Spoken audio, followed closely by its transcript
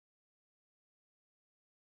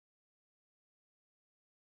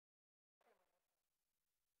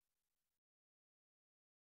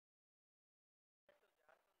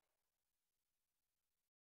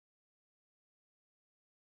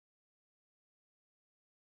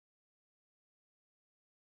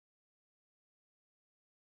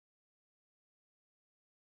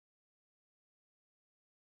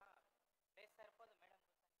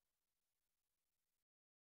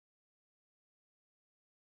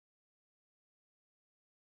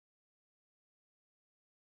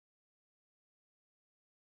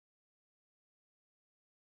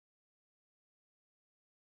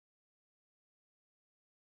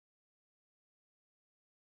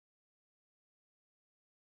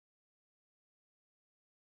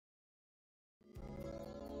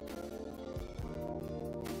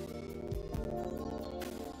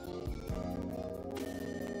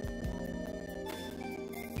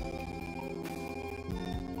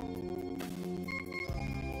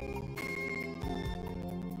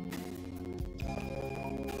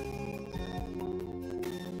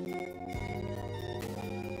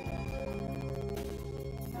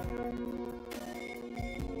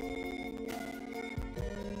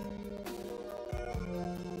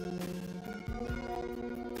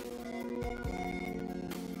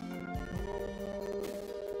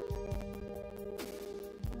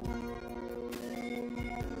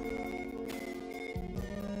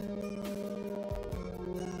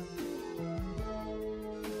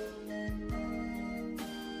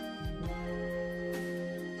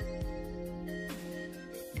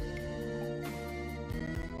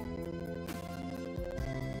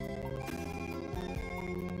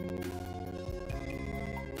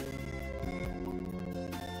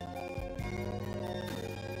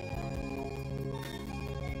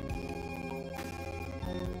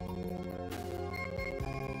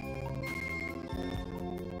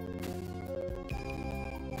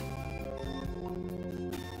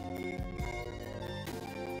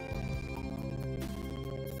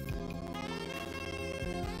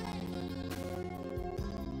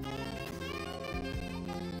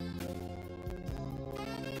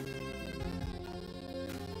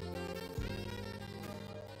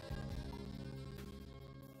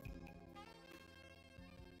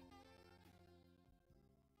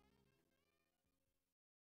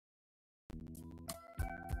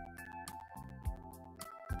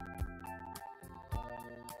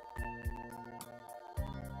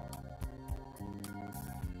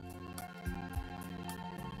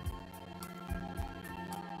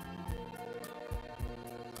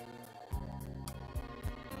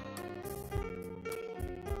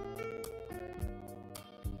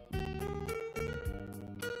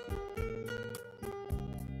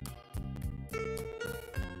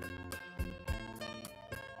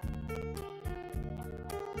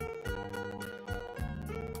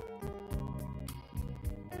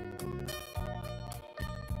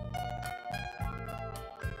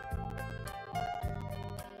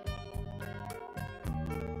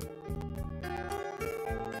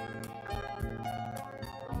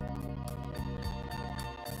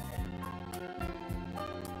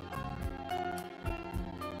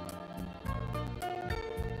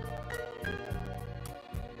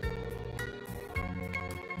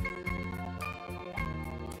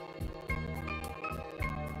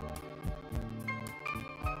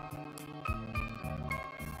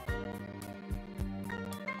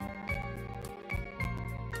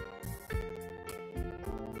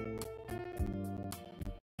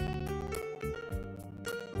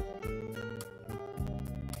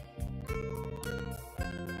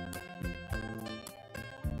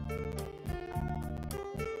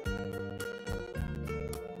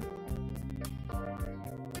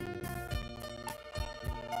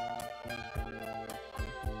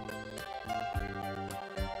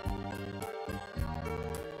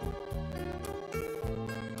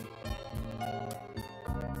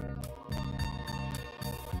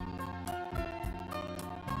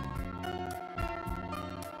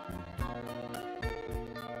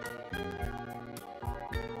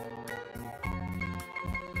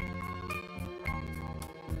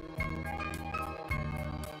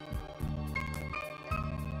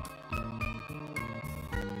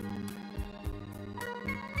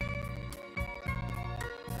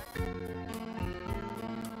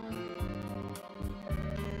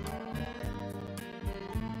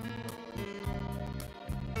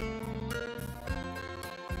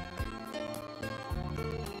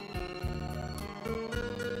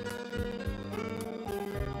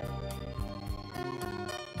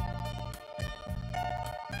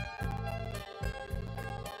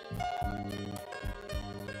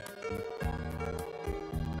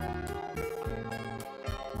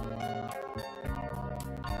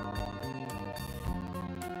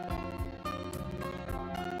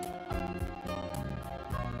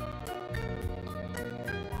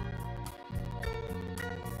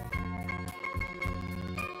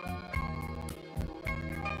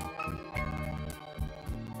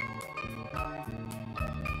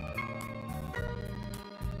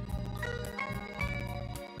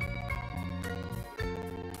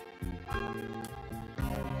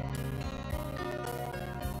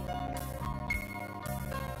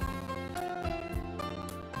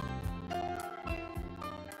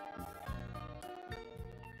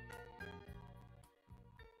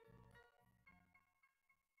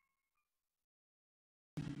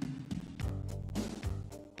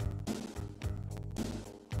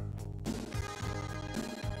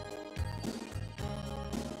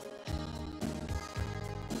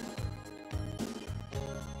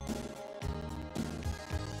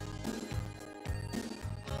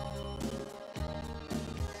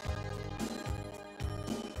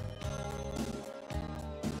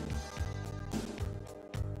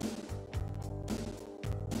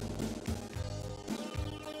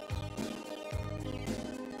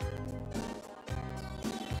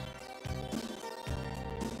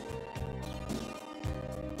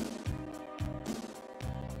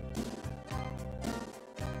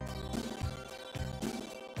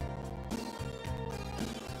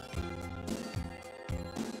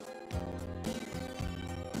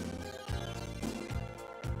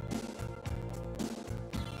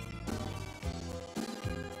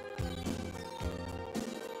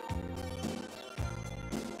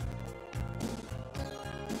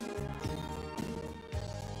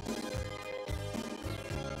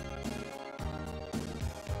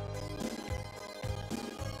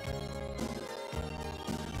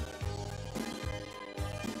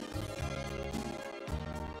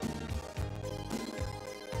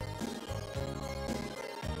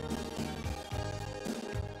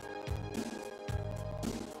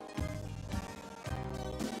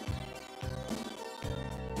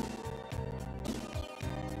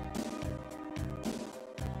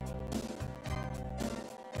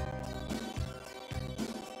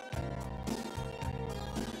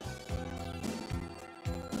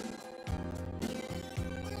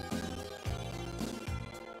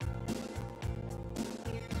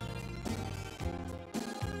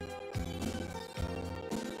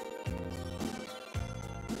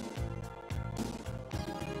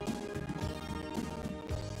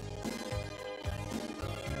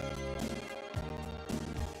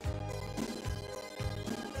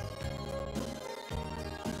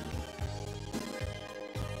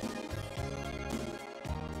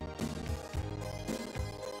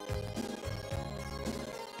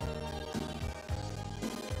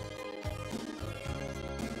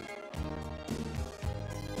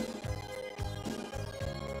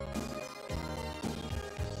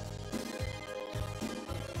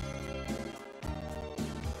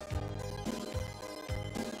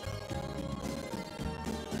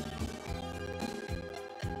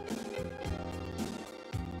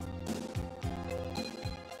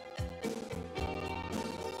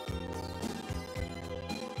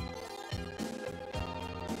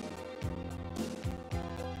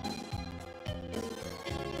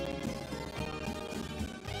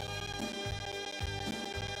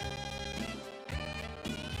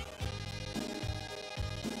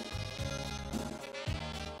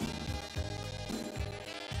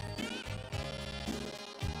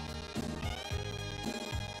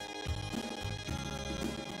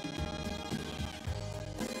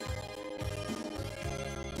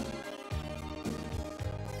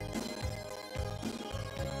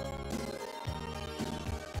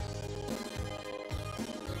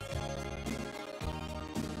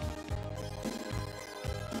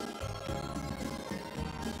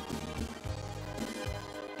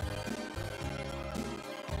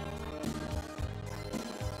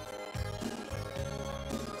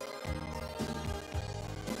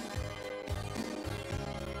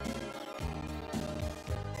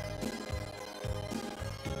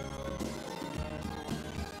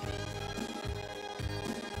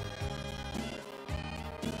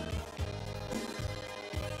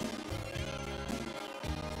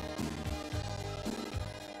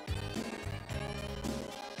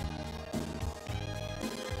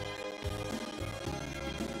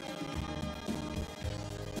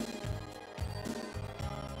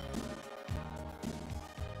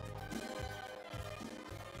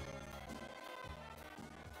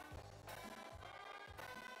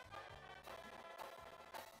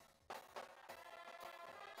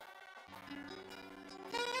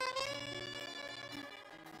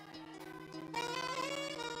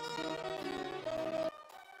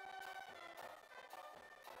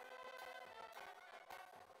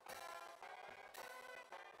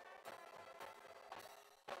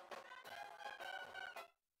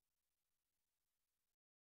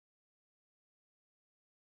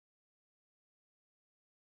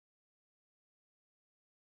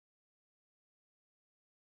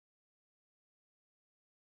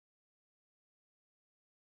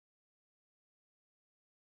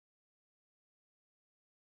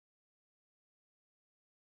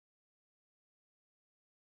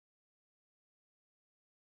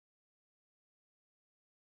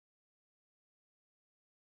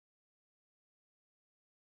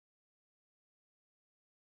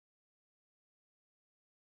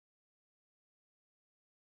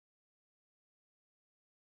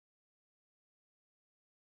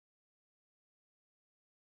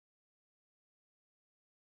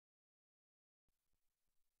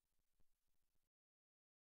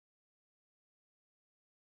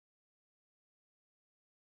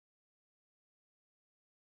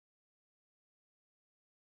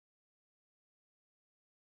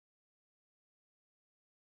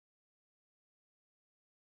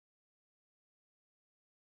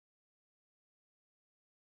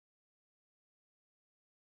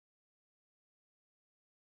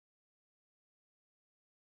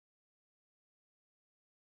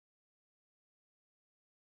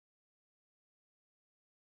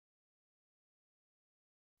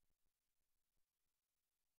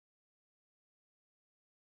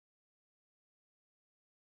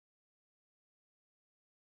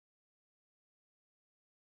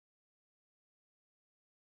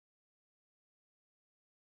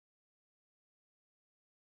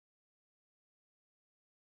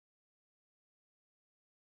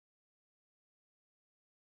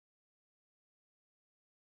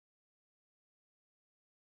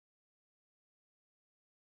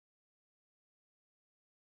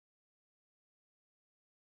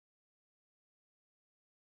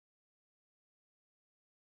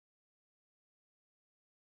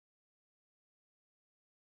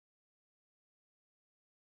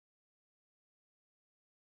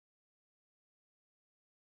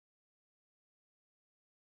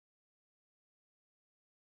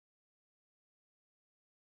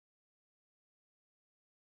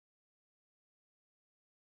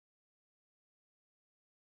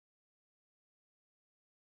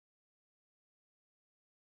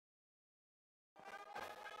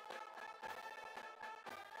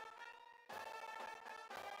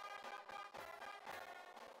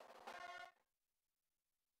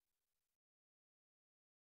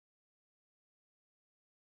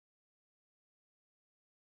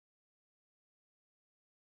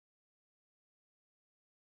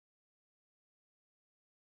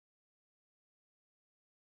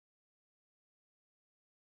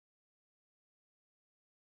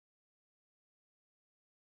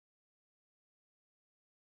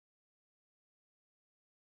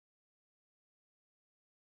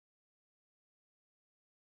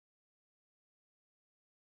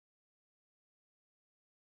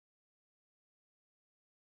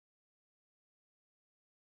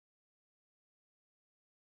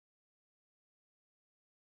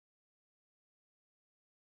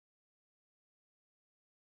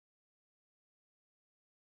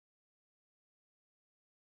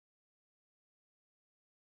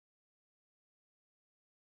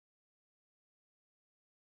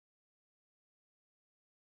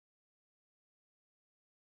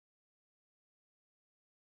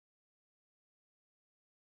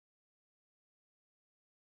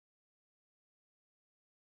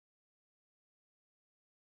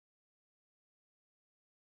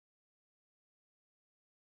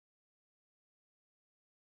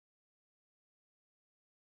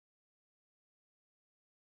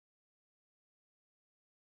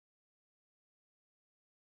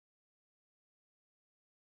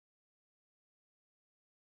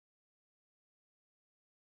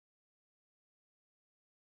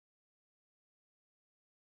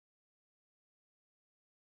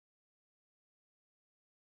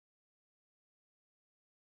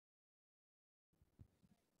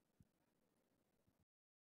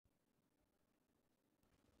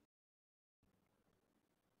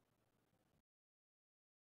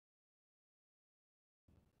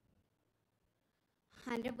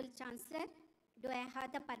Honorable Chancellor, do I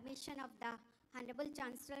have the permission of the Honorable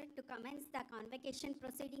Chancellor to commence the convocation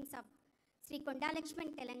proceedings of Sri Konda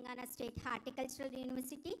Laxman Telangana State Horticultural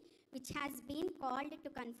University, which has been called to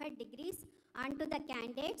confer degrees onto the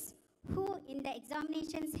candidates who, in the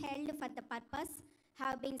examinations held for the purpose,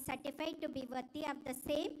 have been certified to be worthy of the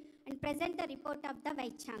same, and present the report of the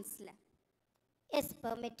Vice Chancellor. Is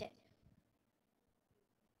permitted.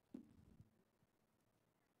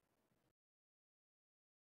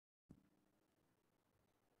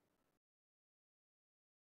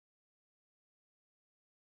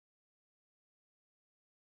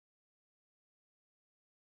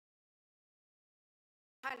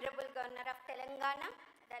 Honorable Governor of Telangana,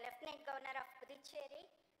 the Lieutenant Governor of Puducherry,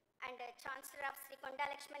 and Chancellor of Sri Konda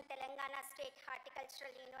Laxman Telangana State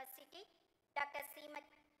Horticultural University, Dr.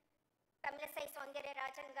 Tamilasai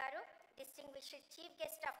Rajan Garu, distinguished Chief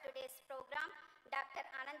Guest of today's program, Dr.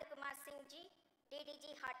 Anand Kumar Singh Ji,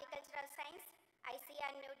 DDG Horticultural Science,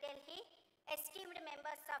 ICR New Delhi, esteemed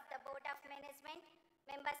members of the Board of Management,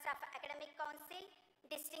 members of Academic Council,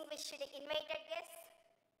 distinguished invited guests,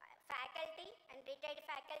 faculty and retired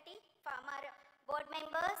faculty, former board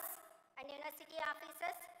members and university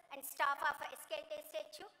officers and staff of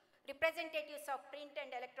SKTSHU, representatives of print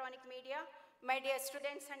and electronic media, my dear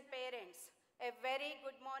students and parents, a very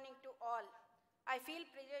good morning to all. I feel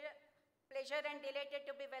pleasure and delighted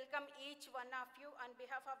to be welcome each one of you on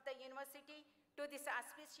behalf of the university to this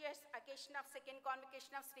auspicious occasion of second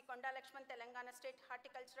convocation of Sri Konda Laxman Telangana State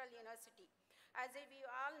Horticultural University. As we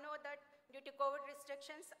all know that due to COVID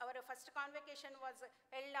restrictions, our first convocation was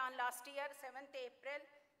held on last year, 7th April.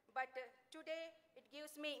 But today, it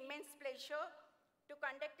gives me immense pleasure to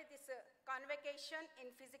conduct this convocation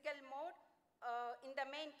in physical mode in the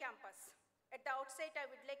main campus. At the outset, I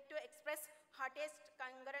would like to express heartiest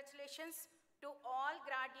congratulations to all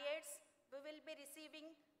graduates who will be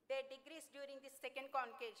receiving their degrees during this second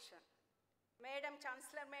convocation. Madam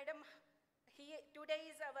Chancellor, Madam,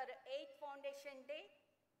 today is our 8th foundation day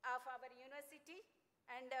of our university,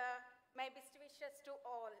 and my best wishes to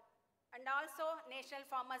all, and also National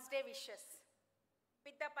Farmers Day wishes.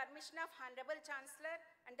 With the permission of Honorable Chancellor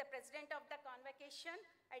and the President of the Convocation,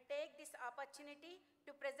 I take this opportunity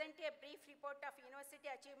to present a brief report of university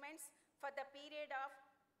achievements for the period of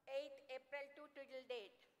 8th April to till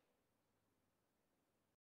date.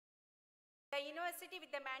 The university,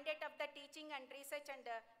 with the mandate of the teaching and research and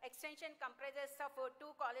extension, comprises of 2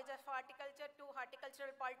 colleges of horticulture, 2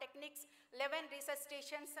 horticultural polytechnics, 11 research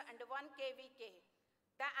stations, and 1 KVK.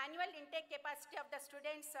 The annual intake capacity of the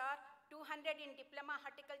students are 200 in Diploma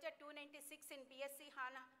Horticulture, 296 in BSc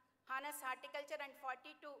Honours Horticulture, and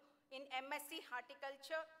 42 in MSc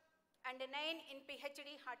Horticulture, and 9 in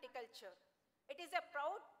PhD Horticulture. It is a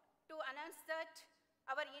proud to announce that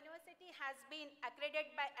our university has been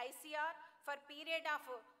accredited by ICR for a period of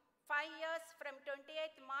 5 years from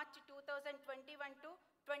 28th March 2021 to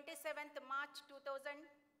 27th March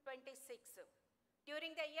 2026.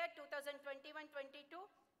 During the year 2021-22,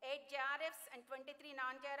 8 JRFs and 23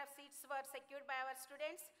 non-JRF seats were secured by our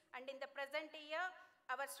students, and in the present year,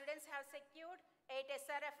 our students have secured 8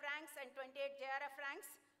 SRF ranks and 28 JRF ranks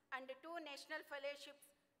and 2 national fellowship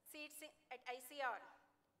seats at ICR.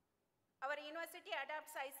 Our university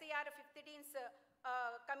adopts ICR 15's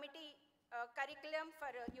committee curriculum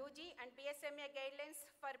for UG and BSMA guidelines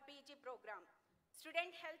for PG program.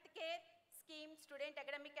 Student healthcare scheme, student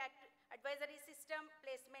academic advisory system,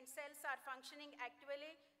 placement cells are functioning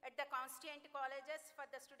actively at the constituent colleges for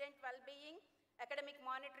the student well-being, academic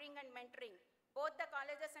monitoring and mentoring. Both the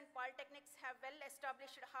colleges and polytechnics have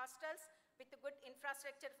well-established hostels with good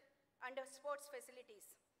infrastructure and sports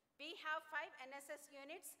facilities. We have 5 NSS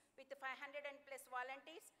units with 500 and plus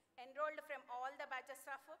volunteers enrolled from all the batches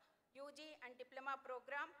of UG and diploma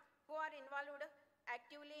program who are involved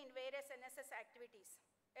actively in various NSS activities.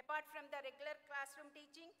 Apart from the regular classroom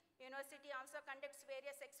teaching, university also conducts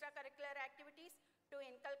various extracurricular activities to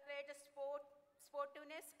inculcate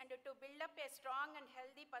sportiveness and to build up a strong and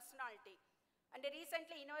healthy personality. And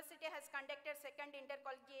recently, university has conducted second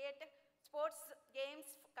intercollegiate sports games,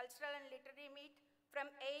 cultural and literary meet from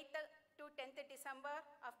 8th to 10th December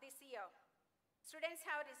of this year. Students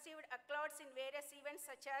have received accolades in various events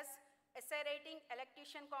such as essay writing,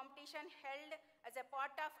 elocution competition held as a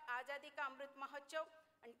part of Azadi Ka Amrit Mahotsav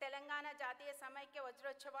and Telangana Jatiya Samaikya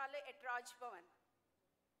Vajrotsavalu at Raj Bhavan.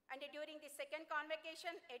 And during the second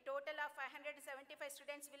convocation, a total of 575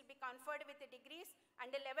 students will be conferred with degrees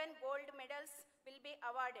and 11 gold medals will be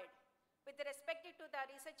awarded. With respect to the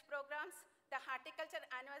research programs, the Horticulture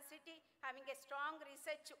University having a strong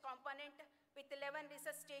research component with 11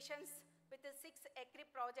 research stations with 6 agri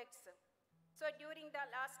projects. So during the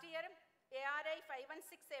last year, ARI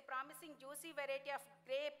 516, a promising juicy variety of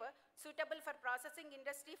grape suitable for processing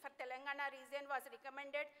industry for Telangana region, was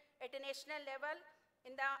recommended at a national level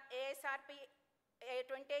in the ASRP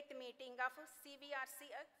 28th meeting of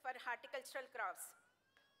CVRC for horticultural crops.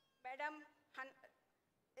 Madam,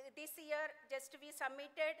 this year just we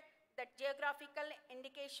submitted the geographical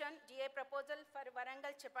indication GA proposal for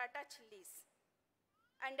Warangal Chapata chilies.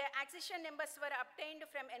 And accession numbers were obtained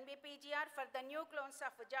from NBPGR for the new clones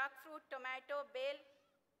of jackfruit, tomato, bale,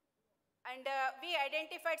 and we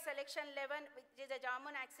identified selection 11, which is a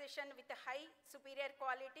jamun accession with a high superior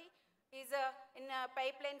quality, is in a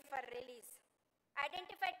pipeline for release.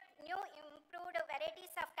 Identified new improved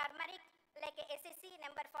varieties of turmeric like SSC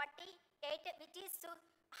number 48, which is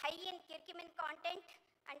high in curcumin content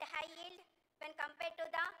and high yield when compared to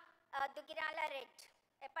the Dugirala red.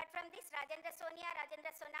 Apart from this, Rajendra Sonia,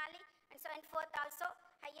 Rajendra Sonali, and so on forth also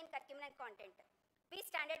high in curcumin content. We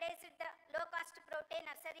standardized the low-cost protein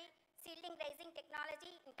nursery seedling raising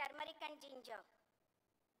technology in turmeric and ginger.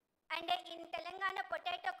 And in Telangana,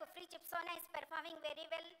 potato kufri chipsona is performing very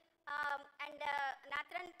well. And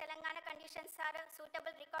northern Telangana conditions are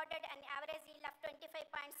suitable, recorded an average yield of 25.6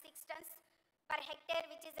 tons per hectare,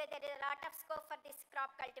 which is there is a lot of scope for this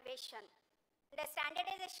crop cultivation. The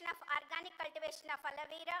standardization of organic cultivation of aloe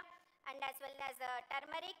vera and as well as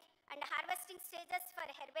turmeric, and harvesting stages for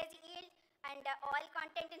herbage yield and oil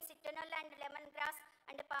content in citronella and lemongrass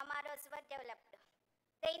and palmaros were developed.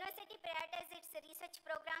 The university prioritized its research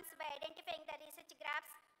programs by identifying the research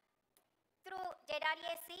gaps through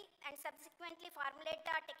JRAC and subsequently formulate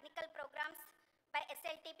the technical programs by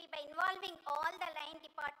SLTP by involving all the line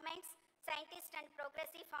departments, scientists and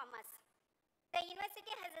progressive farmers. The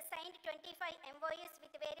university has signed 25 MOUs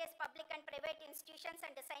with various public and private institutions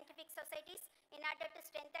and scientific societies in order to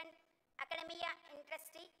strengthen academia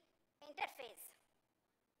industry interface.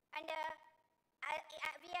 And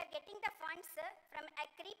we are getting the funds from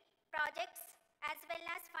ACRI projects, as well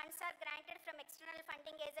as funds are granted from external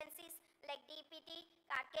funding agencies like DPT,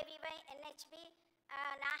 RKVY, NHB,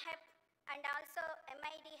 NAHEP, and also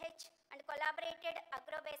MIDH, and collaborated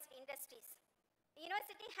agro-based industries. The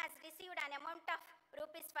university has received an amount of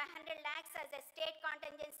rupees 500 lakhs as a state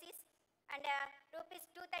contingencies and rupees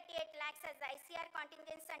 238 lakhs as ICR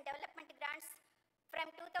contingents and development grants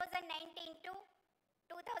from 2019 to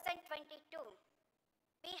 2022.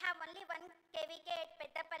 We have only one KVK at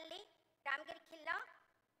Peddapalli, Ramgir Khilla,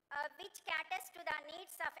 which caters to the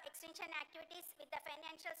needs of extension activities with the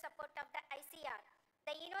financial support of the ICR.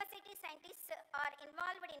 The university scientists are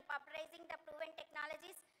involved in popularizing the proven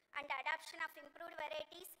technologies and adoption of improved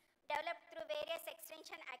varieties developed through various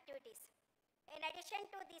extension activities. In addition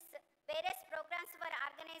to these, various programs were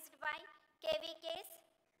organized by KVKs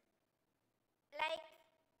like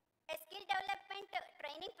a skill development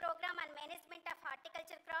training program on management of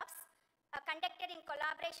horticulture crops conducted in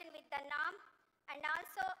collaboration with the NAM, and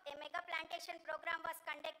also a mega plantation program was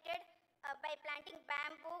conducted by planting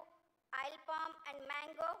bamboo, oil palm and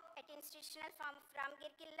mango at institutional farm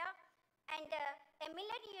Ramgir Killa. And a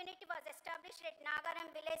millet unit was established at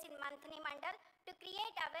Nagaram village in Manthani Mandal to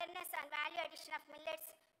create awareness and value addition of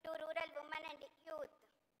millets to rural women and youth.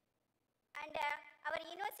 And our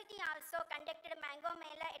university also conducted Mango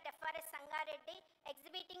Mela at FRS Sangareddy,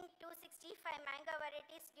 exhibiting 265 mango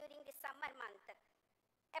varieties during the summer month.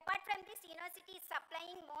 Apart from this, university is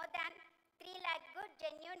supplying more than 3 lakh good,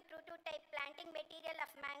 genuine, true-to type planting material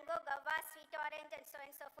of mango, guava, sweet orange, and so on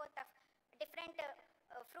and so forth of different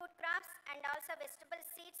fruit crops and also vegetable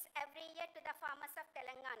seeds every year to the farmers of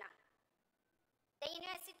Telangana. The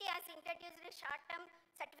university has introduced short-term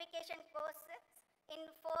certification courses in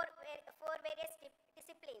four various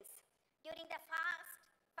disciplines. During the past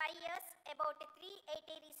 5 years, about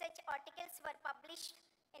 380 research articles were published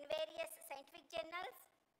in various scientific journals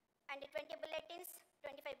and 20 bulletins,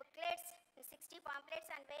 25 booklets, and 60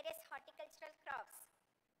 pamphlets on various horticultural crops.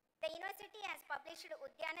 The university has published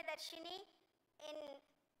Udyana Darshini in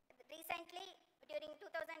recently during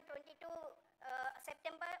 2022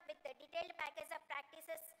 September with the detailed package of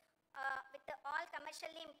practices with all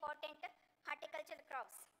commercially important horticultural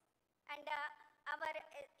crops. And our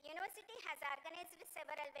university has organized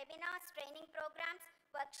several webinars, training programs,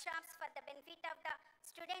 workshops for the benefit of the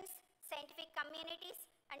students, scientific communities,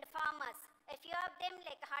 and farmers. A few of them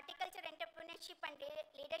like horticulture entrepreneurship and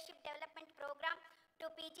leadership development program to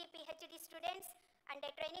PG, PhD students, and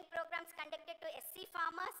training programs conducted to SC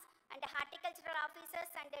farmers and horticultural officers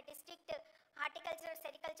and the district horticultural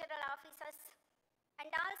sericultural officers, and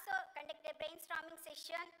also conduct a brainstorming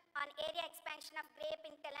session on area expansion of grape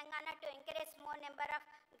in Telangana to encourage more number of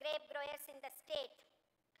grape growers in the state.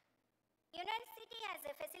 University has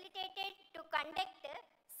facilitated to conduct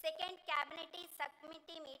second cabinet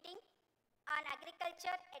subcommittee meeting on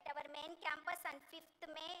agriculture at our main campus on 5th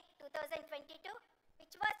May 2022,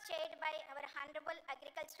 which was chaired by our Honorable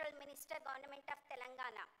Agricultural Minister, Government of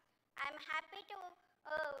Telangana. I am happy to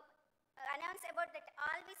announce about that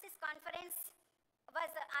all VCs conference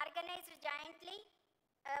was organized jointly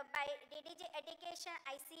by DDG Education,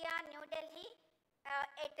 ICR, New Delhi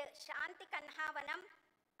at Shanti Kanhavanam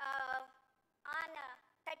on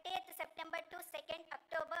 30th September to 2nd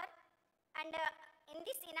October. And in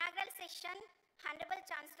this inaugural session, Honorable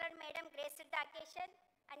Chancellor Madam graced the occasion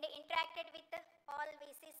and interacted with all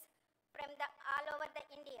VCs from all over the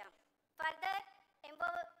India. Further,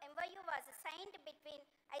 MOU was signed between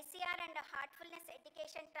ICR and Heartfulness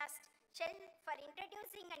Education Trust Shell for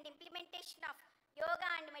introducing and implementation of yoga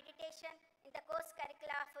and meditation in the course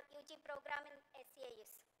curricula of UG program in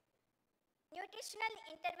SCAUs. Nutritional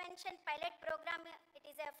Intervention Pilot Program, it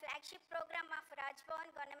is a flagship program of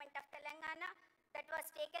Rajbhavan, Government of Telangana, that was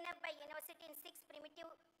taken up by University in 6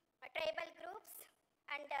 primitive tribal groups,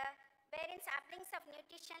 and wherein saplings of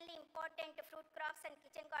nutritionally important fruit crops and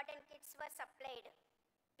kitchen garden kits were supplied.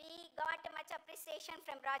 We got much appreciation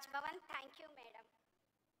from Rajbhavan. Thank you, madam.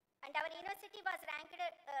 And our university was ranked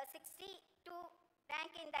 62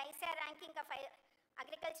 rank in the ICR ranking of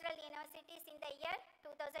agricultural universities in the year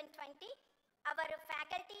 2020. Our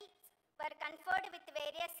faculty were conferred with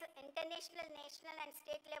various international, national and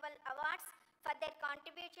state level awards for their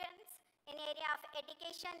contributions in area of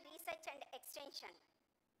education, research and extension.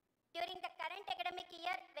 During the current academic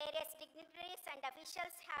year, various dignitaries and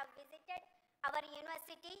officials have visited our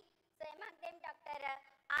university. So among them Dr.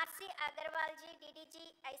 R.C. Agarwalji, DDG,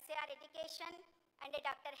 ICR Education, and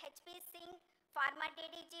Dr. H.P. Singh, former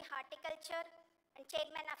DDG Horticulture and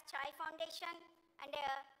Chairman of Chai Foundation, and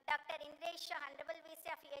Dr. Indresh, Honorable VC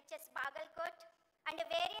of UHS Bagalkot, and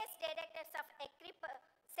various directors of ECRIP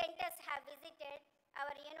centers have visited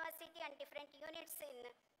our university and different units in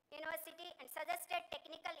university and suggested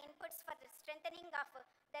technical inputs for the strengthening of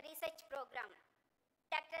the research program.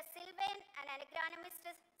 Dr. Sylvain, an agronomist,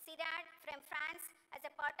 Sirad from France, as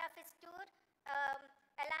a part of his tour,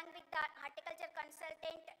 along with the horticulture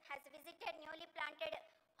consultant, has visited newly planted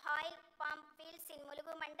oil palm fields in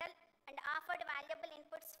Mulugu Mandal and offered valuable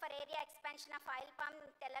inputs for area expansion of oil palm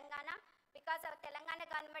in Telangana, because our Telangana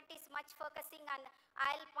government is much focusing on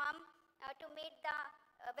oil palm to meet the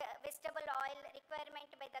vegetable oil requirement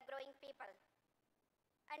by the growing people.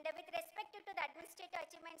 And with respect to the administrative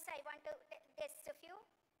achievements, I want to list a few.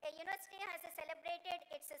 A university has celebrated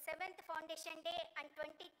its 7th Foundation Day on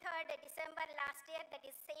 23rd December last year, that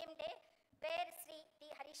is same day, where Sri T.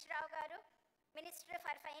 Harish Rao Garu, Minister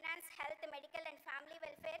for Finance, Health, Medical and Family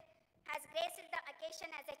Welfare, has graced the occasion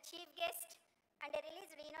as a chief guest and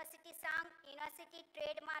released university song, university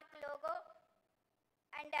trademark logo,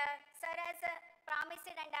 and sir has promised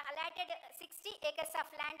and allotted 60 acres of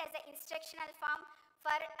land as an instructional farm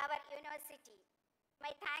for our university.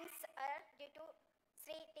 My thanks are due to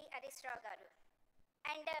Sri T. Harish Rao Garu.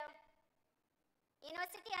 And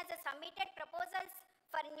university has submitted proposals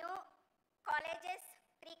for new colleges,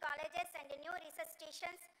 3 colleges and new research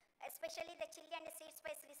stations, especially the chili and seed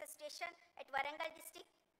spice research station at Warangal district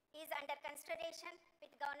is under consideration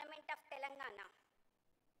with Government of Telangana.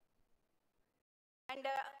 And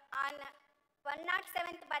on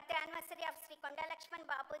 107th birthday anniversary of Sri Konda Laxman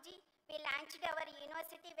Bapuji, we launched our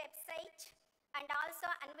university website and also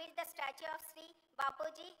unveiled the statue of Sri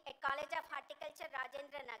Bapuji at College of Horticulture,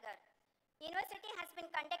 Rajendra Nagar. University has been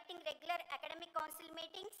conducting regular academic council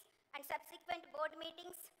meetings and subsequent board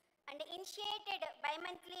meetings and initiated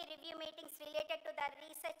bi-monthly review meetings related to the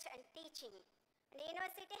research and teaching. And the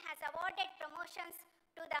university has awarded promotions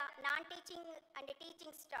to the non-teaching and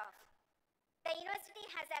teaching staff. The university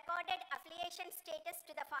has accorded affiliation status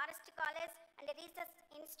to the Forest College and the Research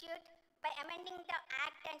Institute by amending the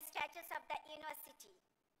Act and statutes of the university.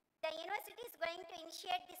 The university is going to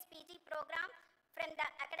initiate this PG program from the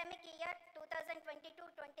academic year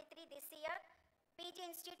 2022-23 this year. PG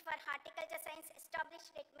Institute for Horticulture Science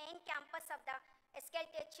established at main campus of the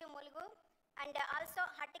SKTHU Mulugu, and also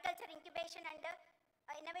Horticulture Incubation and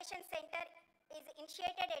Innovation Center is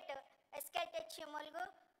initiated at SKTHU Mulugu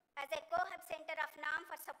as a co-hub center of NAM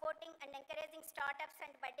for supporting and encouraging startups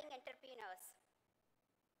and budding entrepreneurs.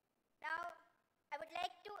 Now, I would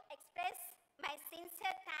like to express my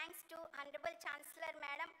sincere thanks to Honorable Chancellor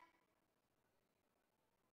Madam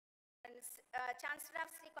and Chancellor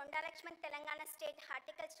of Sri Konda Laxman Telangana State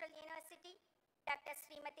Horticultural University, Dr.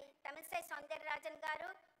 Srimati Tamilasai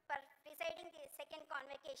Garu, for presiding the second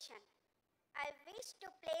convocation. I wish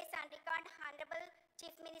to place on record Honorable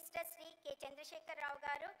Chief Minister Sri K. Chandrasekhar Rao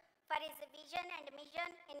Garu for his vision and mission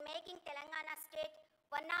in making Telangana state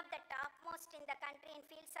one of the topmost in the country in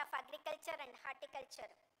fields of agriculture and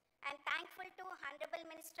horticulture. I am thankful to Honorable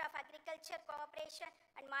Minister of Agriculture, Cooperation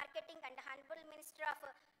and Marketing and Honorable Minister of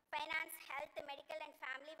Finance, Health, Medical and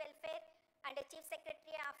Family Welfare and the Chief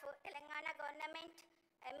Secretary of Telangana Government,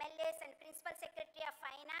 MLAs and Principal Secretary of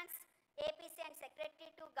Finance, APC and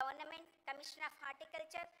Secretary to Government, Commissioner of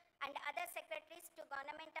Horticulture and other secretaries to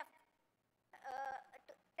Government of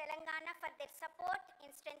to Telangana for their support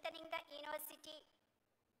in strengthening the university.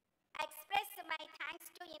 I express my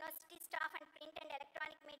thanks to university staff and print and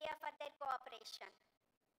electronic media for their cooperation.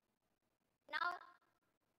 Now,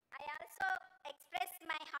 I also express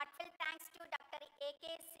my heartfelt thanks to Dr. A.K.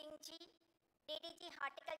 Singh Ji, DDG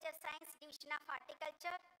Horticulture Science Division of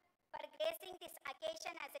Horticulture, for gracing this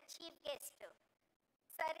occasion as a chief guest.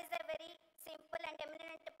 Sir is a very simple and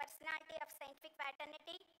eminent personality of scientific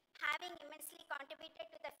fraternity, having immensely contributed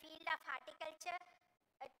to the field of horticulture.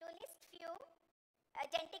 To list few,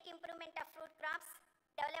 genetic improvement of fruit crops,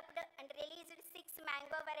 developed and released 6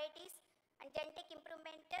 mango varieties, and genetic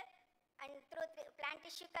improvement and through plant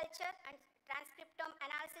tissue culture and transcriptome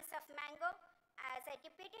analysis of mango. As a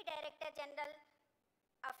Deputy Director General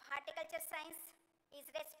of Horticulture Science, is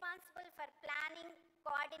responsible for planning,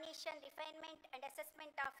 coordination, refinement and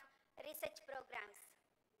assessment of research programs.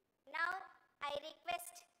 Now, I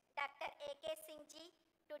request Dr. A.K. Singh Ji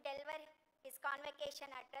to deliver his convocation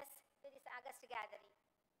address to this August gathering.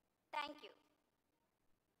 Thank you.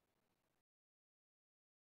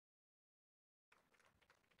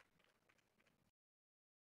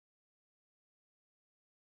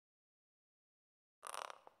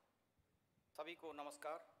 सभी को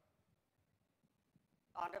नमस्कार.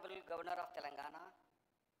 Honorable Governor of Telangana,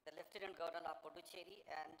 the Lieutenant Governor of Puducherry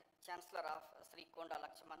and Chancellor of Sri Konda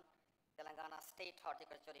Laxman, Telangana State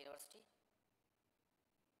Horticulture University,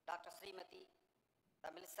 Dr. Srimati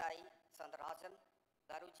Tamilasai Sandarajan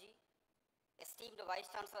Garuji, esteemed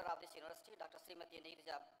Vice Chancellor of this university, Dr. Srimati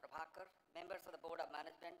Neerja Prabhakar, members of the Board of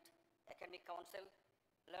Management, Academic Council,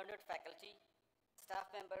 learned faculty,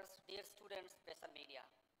 staff members, dear students, press and media.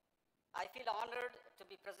 I feel honored to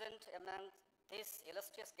be present among this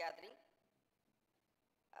illustrious gathering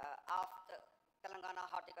of the Telangana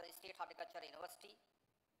State Horticulture University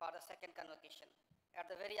for the second convocation. At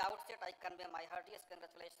the very outset, I convey my heartiest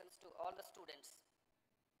congratulations to all the students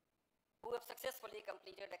who have successfully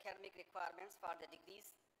completed academic requirements for the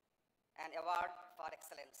degrees and award for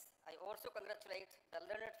excellence. I also congratulate the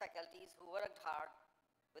learned faculties who worked hard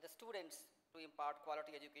with the students to impart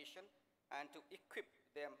quality education and to equip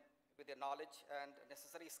them with the knowledge and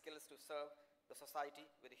necessary skills to serve the society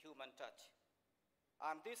with a human touch.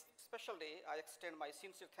 On this special day, I extend my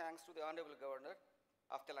sincere thanks to the Honorable Governor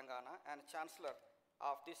of Telangana and Chancellor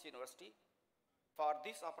of this university for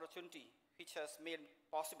this opportunity which has made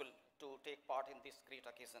possible to take part in this great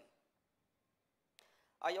occasion.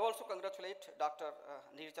 I also congratulate Dr.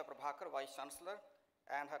 Neerja Prabhakar, Vice Chancellor,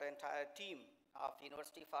 and her entire team of the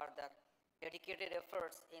university for their dedicated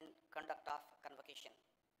efforts in conduct of convocation.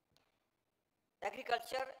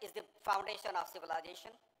 Agriculture is the foundation of civilization,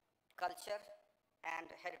 culture, and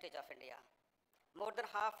heritage of India. More than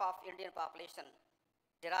half of Indian population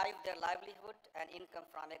derive their livelihood and income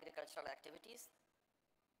from agricultural activities.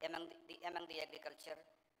 Among the agriculture,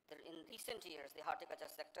 in recent years, the horticulture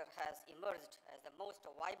sector has emerged as the most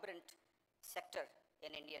vibrant sector in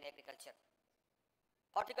Indian agriculture.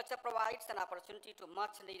 Horticulture provides an opportunity to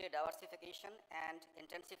much needed diversification and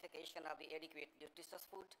intensification of the adequate nutritious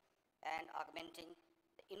food and augmenting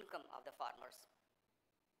the income of the farmers.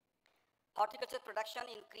 Horticulture production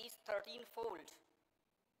increased 13-fold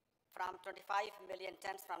from 25 million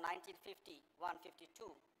tons from 1950-152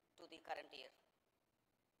 to the current year.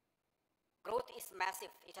 Growth is massive.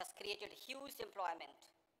 It has created huge employment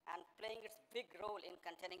and playing its big role in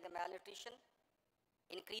containing the malnutrition,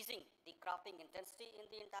 increasing the cropping intensity in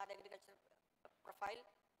the entire agriculture profile,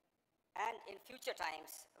 and in future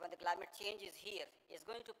times, when the climate change is here, is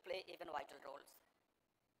going to play even vital roles.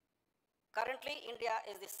 Currently, India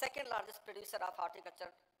is the second largest producer of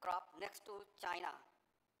horticulture crop next to China,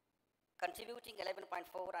 contributing 11.4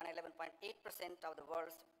 and 11.8% of the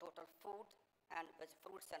world's total food and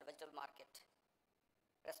fruits and vegetable market,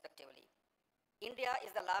 respectively. India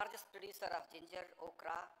is the largest producer of ginger,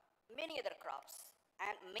 okra, many other crops,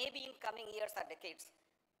 and maybe in coming years or decades,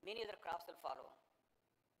 many other crops will follow.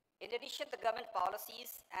 In addition, the government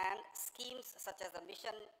policies and schemes such as the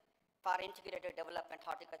Mission for Integrated Development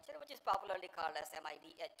Horticulture, which is popularly called as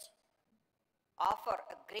MIDH, offer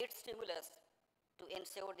a great stimulus to to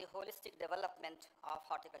ensure the holistic development of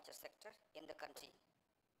horticulture sector in the country.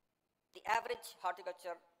 The average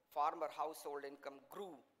horticulture farmer household income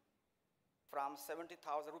grew from 70,000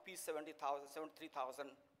 rupees, 73,000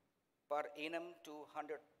 per annum to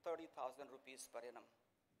 130,000 rupees per annum.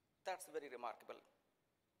 That's very remarkable.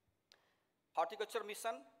 Horticulture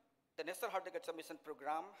Mission, the National Horticulture Mission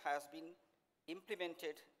program has been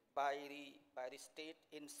implemented by the state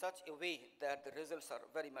in such a way that the results are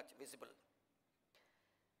very much visible.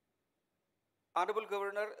 Honorable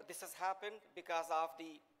Governor, this has happened because of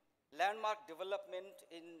the landmark development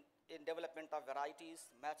in development of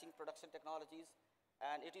varieties, matching production technologies,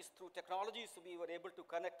 and it is through technologies we were able to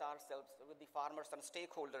connect ourselves with the farmers and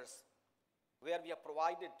stakeholders, where we have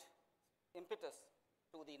provided impetus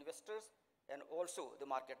to the investors and also the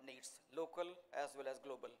market needs, local as well as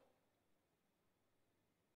global.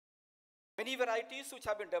 Many varieties which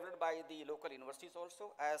have been developed by the local universities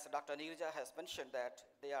also, as Dr. Neerja has mentioned that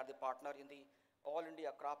they are the partner in the All India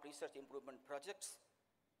Crop Research Improvement Projects.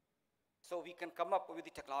 So we can come up with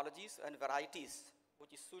the technologies and varieties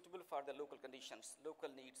which is suitable for the local conditions, local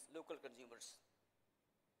needs, local consumers.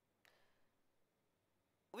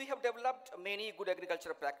 We have developed many good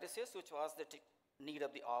agricultural practices which was the need of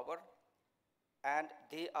the hour, and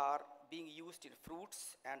they are being used in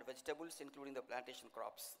fruits and vegetables, including the plantation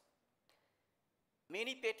crops.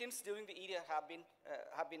 Many patents during the era have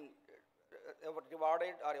been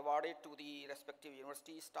awarded to the respective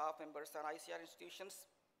university staff members and ICR institutions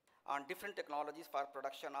on different technologies for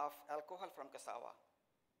production of alcohol from cassava.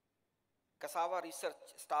 Cassava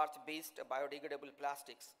research starch-based biodegradable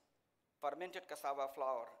plastics, fermented cassava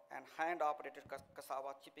flour, and hand-operated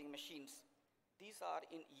cassava chipping machines. These are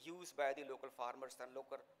in use by the local farmers and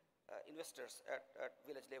local investors at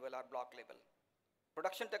village level or block level.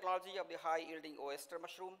 Production technology of the high-yielding oyster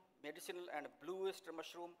mushroom, medicinal and blue oyster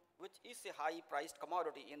mushroom, which is a high-priced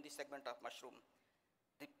commodity in the segment of mushroom.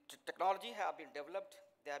 The technology have been developed,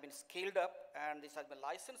 they have been scaled up, and this has been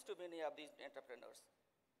licensed to many of these entrepreneurs.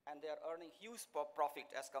 And they are earning huge profit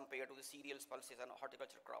as compared to the cereals, pulses, and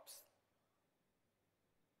horticulture crops.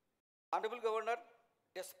 Honorable Governor,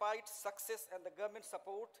 despite success and the government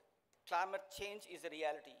support, climate change is a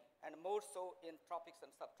reality, and more so in tropics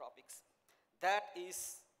and subtropics. That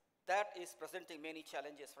is presenting many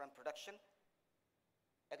challenges from production,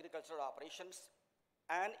 agricultural operations,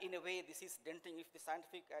 and in a way this is denting if the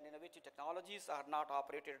scientific and innovative technologies are not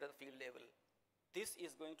operated at the field level. This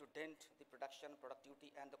is going to dent the production,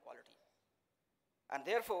 productivity, and the quality. And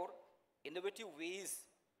therefore, innovative ways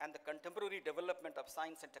and the contemporary development of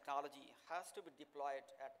science and technology has to be deployed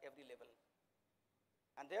at every level.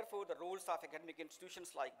 And therefore, the roles of academic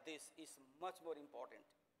institutions like this is much more important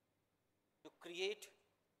to create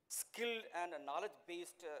skilled and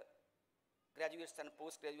knowledge-based graduates and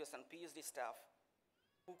postgraduates and PhD staff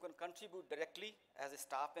who can contribute directly as a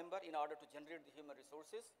staff member in order to generate the human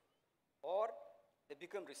resources, or they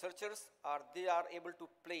become researchers, or they are able to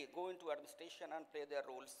go into administration and play their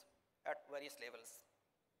roles at various levels.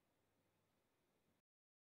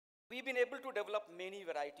 We've been able to develop many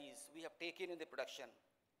varieties we have taken in the production,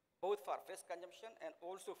 both for fresh consumption and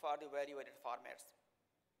also for the value-added formats.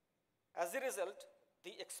 As a result,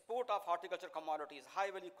 the export of horticulture commodities,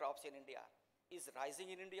 high-value crops in India, is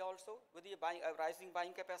rising in India also, with the rising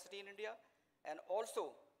buying capacity in India, and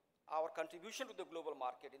also our contribution to the global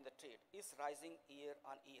market in the trade is rising year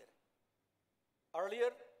on year.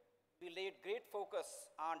 Earlier, we laid great focus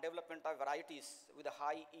on development of varieties with a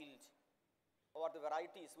high yield, or the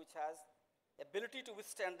varieties which has ability to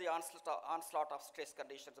withstand the onslaught of stress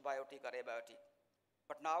conditions, biotic or abiotic.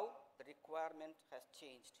 But now, the requirement has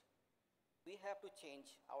changed. We have to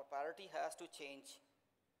change, our priority has to change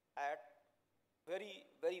at very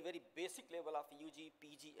basic level of UG,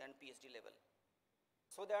 PG, and PhD level,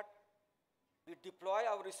 so that we deploy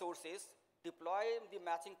our resources, deploy the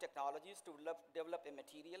matching technologies to develop a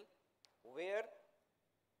material where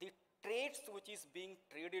the traits which is being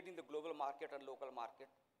traded in the global market and local market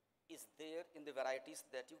is there in the varieties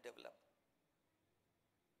that you develop.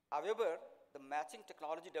 However, the matching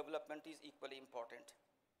technology development is equally important.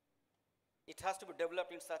 It has to be developed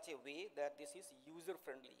in such a way that this is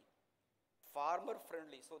user-friendly,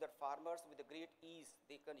 farmer-friendly, so that farmers with a great ease,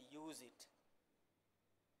 they can use it.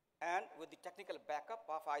 And with the technical backup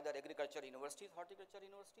of either agriculture universities, horticulture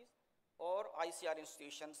universities, or ICR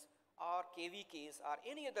institutions, or KVKs, or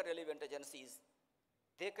any other relevant agencies,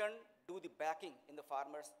 they can do the backing in the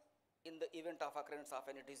farmers in the event of occurrence of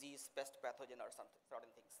any disease, pest, pathogen, or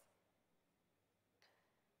certain things.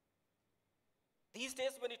 These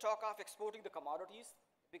days, when you talk of exporting the commodities,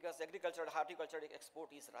 because agriculture and horticulture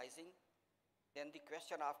export is rising, then the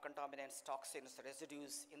question of contaminants, toxins,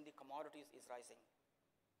 residues in the commodities is rising.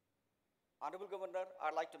 Honorable Governor,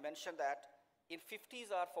 I'd like to mention that in 50s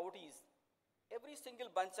or 40s, every single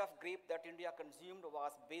bunch of grape that India consumed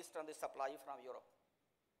was based on the supply from Europe.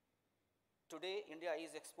 Today, India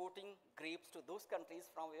is exporting grapes to those countries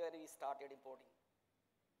from where we started importing.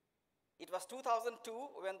 It was 2002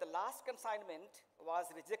 when the last consignment was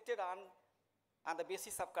rejected on the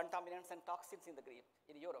basis of contaminants and toxins in the grape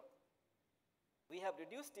in Europe. We have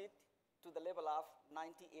reduced it to the level of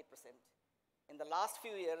 98%. In the last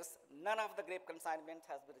few years, none of the grape consignment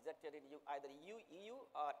has been rejected in either EU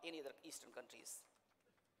or any other Eastern countries.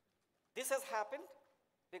 This has happened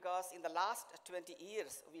because in the last 20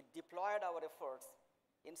 years, we deployed our efforts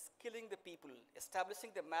in skilling the people,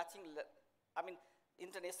 establishing the matching,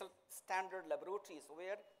 international standard laboratories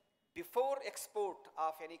where before export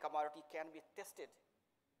of any commodity can be tested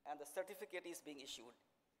and the certificate is being issued.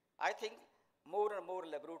 I think more and more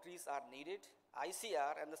laboratories are needed.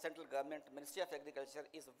 ICR and the central government, Ministry of Agriculture,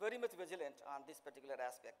 is very much vigilant on this particular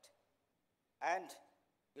aspect. And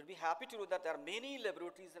you'll be happy to know that there are many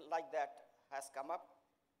laboratories like that has come up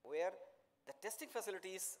where the testing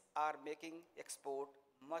facilities are making export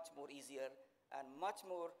much more easier and much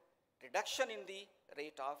more reduction in the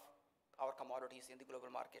rate of our commodities in the global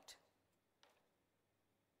market.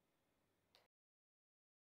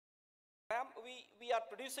 Ma'am, we are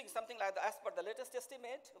producing something like that. As per the latest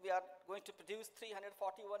estimate, we are going to produce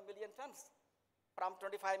 341 million tons from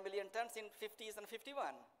 25 million tons in 50s and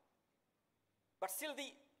 51. But still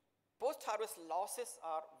the post-harvest losses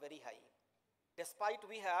are very high. Despite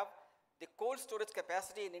we have the cold storage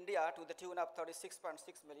capacity in India to the tune of 36.6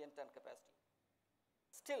 million ton capacity.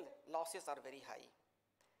 Still losses are very high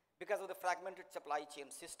because of the fragmented supply chain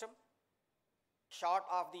system, short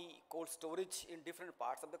of the cold storage in different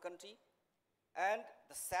parts of the country. And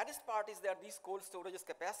the saddest part is that these cold storage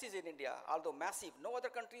capacities in India, although massive, no other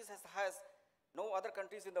countries in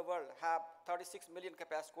the world have 36 million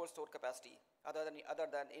cold store capacity other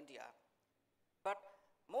than India. But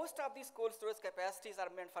most of these cold storage capacities are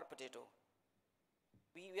meant for potato.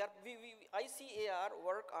 ICAR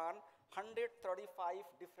work on 135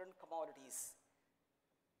 different commodities.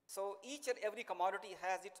 So each and every commodity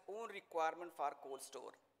has its own requirement for cold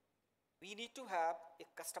store. We need to have a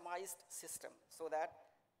customized system so that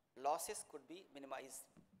losses could be minimized.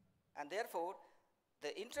 And therefore,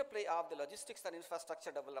 the interplay of the logistics and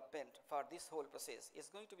infrastructure development for this whole process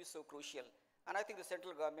is going to be so crucial. And I think the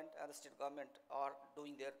central government and the state government are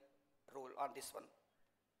doing their role on this one.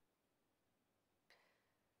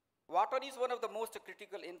 Water is one of the most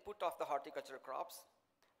critical input of the horticultural crops.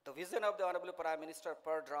 The vision of the Honorable Prime Minister,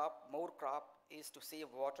 per drop, more crop, is to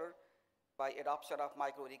save water by adoption of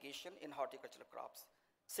micro-irrigation in horticultural crops.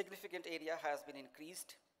 Significant area has been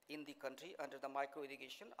increased in the country under the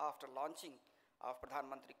micro-irrigation after launching of Pradhan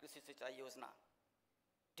Mantri Krishi Sinchai Yojana.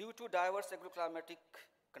 Due to diverse agroclimatic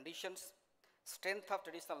conditions, strength of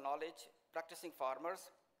traditional knowledge, practicing farmers,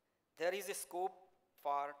 there is a scope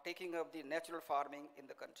for taking up the natural farming in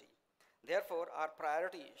the country. Therefore, our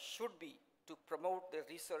priority should be to promote the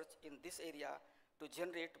research in this area to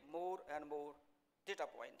generate more and more data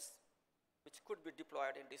points which could be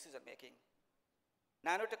deployed in decision making.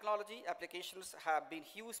 Nanotechnology applications have been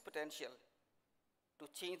huge potential to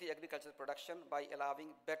change the agricultural production by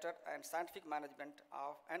allowing better and scientific management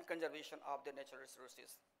of and conservation of the natural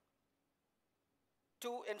resources.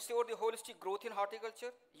 To ensure the holistic growth in horticulture,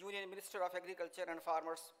 Union Minister of Agriculture and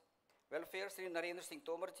Farmers Welfare, Sri Narendra Singh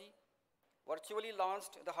Tomarji, virtually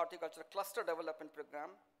launched the Horticulture Cluster Development Program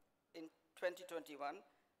in 2021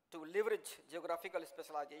 to leverage geographical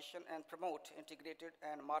specialization and promote integrated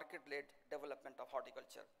and market-led development of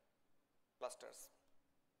horticulture clusters.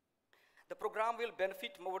 The program will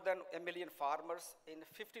benefit more than 1 million farmers in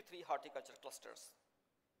 53 horticulture clusters.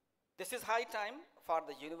 This is high time for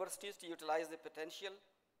the universities to utilize the potential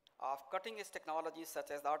of cutting-edge technologies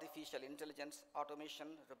such as artificial intelligence, automation,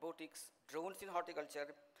 robotics, drones in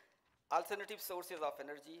horticulture, alternative sources of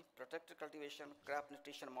energy, protected cultivation, crop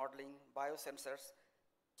nutrition modeling, biosensors,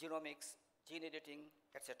 genomics, gene editing,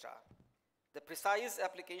 etc. The precise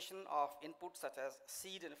application of inputs such as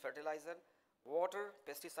seed and fertilizer, water,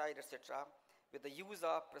 pesticide, etc. with the use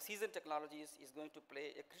of precision technologies is going to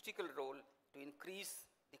play a critical role to increase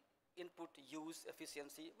the input use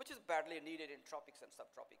efficiency, which is badly needed in tropics and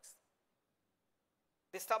subtropics.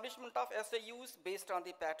 The establishment of SAUs based on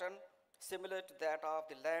the pattern similar to that of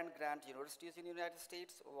the land-grant universities in the United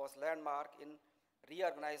States was landmark in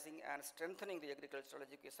reorganizing and strengthening the agricultural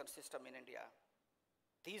education system in India.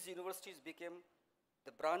 These universities became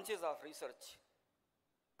the branches of research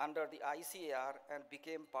under the ICAR and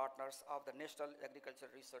became partners of the National Agriculture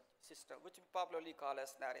Research System, which we popularly call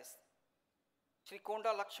as NARIS. Sri Konda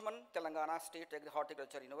Laxman, Telangana State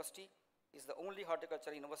Horticulture University, is the only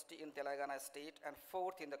horticulture university in Telangana state and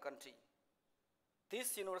 4th in the country.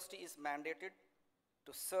 This university is mandated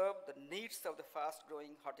to serve the needs of the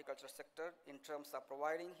fast-growing horticulture sector in terms of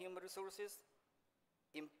providing human resources,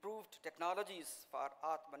 improved technologies for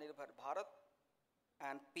Atmanirbhar Bharat,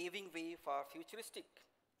 and paving way for futuristic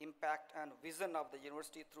impact and vision of the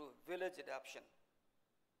university through village adoption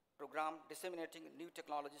program, disseminating new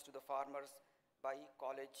technologies to the farmers by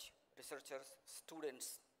college researchers,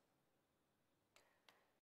 students.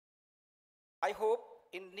 I hope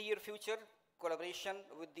in near future collaboration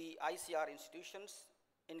with the ICR institutions,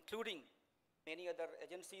 including many other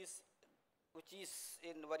agencies which is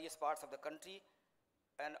in various parts of the country,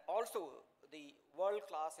 and also the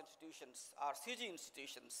world-class institutions, RCG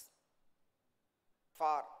institutions,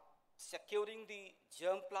 for securing the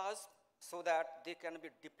germplasm so that they can be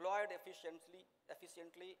deployed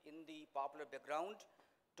efficiently in the popular background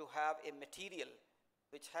to have a material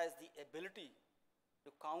which has the ability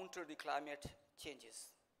to counter the climate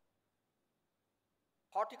changes.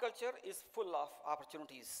 Horticulture is full of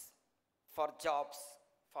opportunities for jobs,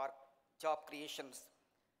 for job creations,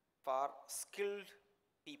 for skilled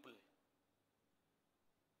people,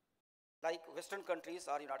 like Western countries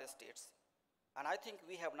or United States. And I think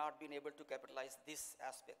we have not been able to capitalize this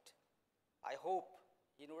aspect. I hope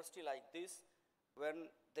university like this, when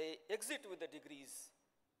they exit with the degrees,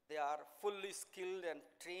 they are fully skilled and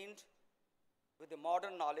trained with the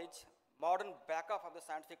modern knowledge, modern backup of the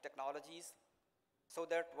scientific technologies, so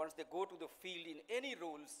that once they go to the field in any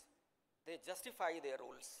roles, they justify their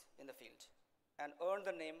roles in the field and earn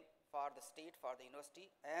the name for the state, for the university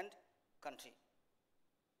and country.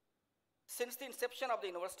 Since the inception of the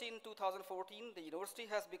university in 2014, the university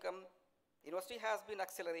has been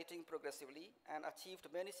accelerating progressively and achieved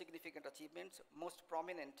many significant achievements. Most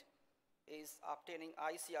prominent is obtaining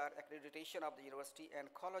ICR accreditation of the university and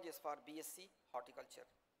colleges for BSc Horticulture,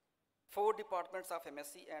 4 departments of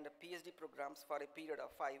MSc and PhD programs for a period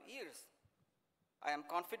of 5 years. I am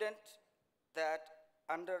confident that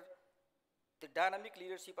under the dynamic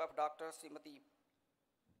leadership of Dr. Srimati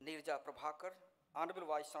Nirja Prabhakar, Honorable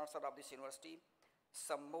Vice Chancellor of this university,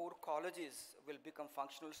 some more colleges will become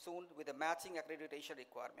functional soon with a matching accreditation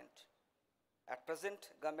requirement. At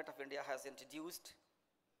present, Government of India has introduced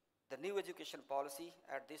the new education policy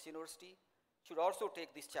at this university, should also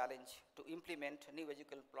take this challenge to implement new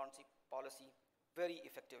educational policy very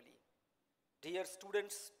effectively. Dear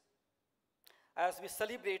students, as we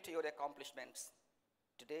celebrate your accomplishments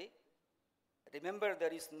today, remember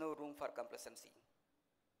there is no room for complacency.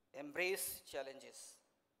 Embrace challenges.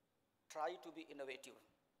 Try to be innovative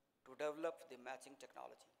to develop the matching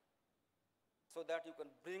technology so that you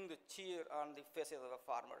can bring the cheer on the faces of the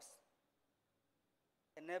farmers.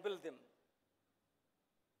 Enable them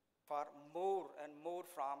for more and more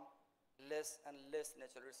from less and less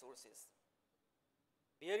natural resources.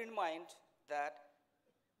 Bear in mind that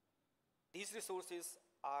these resources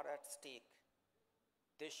are at stake.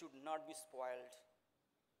 They should not be spoiled,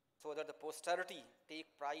 so that the posterity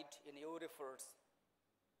take pride in your efforts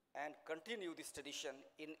and continue this tradition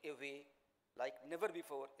in a way like never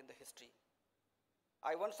before in the history.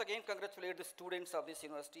 I once again congratulate the students of this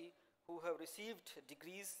university who have received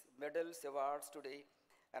degrees, medals, awards today,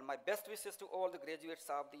 and my best wishes to all the graduates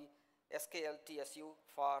of the SKLTSU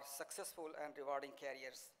for successful and rewarding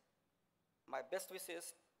careers. My best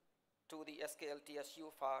wishes to the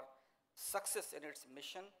SKLTSU for success in its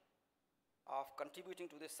mission of contributing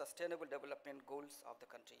to the sustainable development goals of the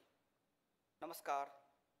country. Namaskar,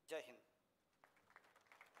 Jai Hind.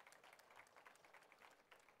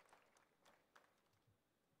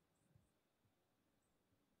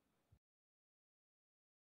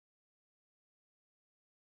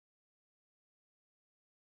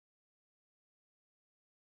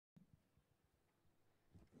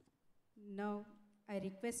 Now, I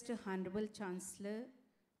request the Honorable Chancellor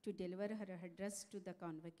to deliver her address to the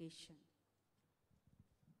convocation.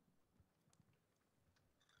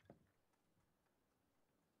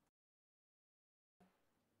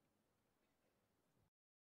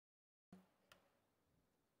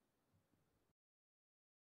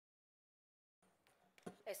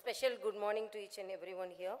 A special good morning to each and everyone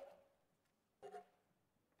here.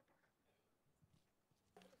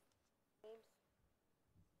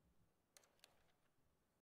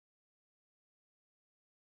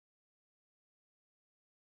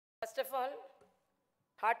 First of all,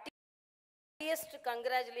 heartiest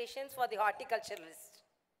congratulations for the horticulturalists.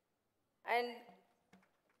 And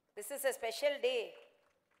this is a special day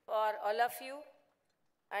for all of you,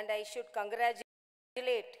 and I should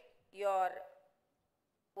congratulate your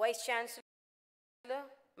Vice Chancellor,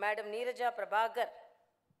 Madam Neeraja Prabhakar,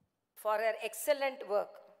 for her excellent work.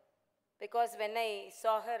 Because when I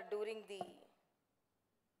saw her during the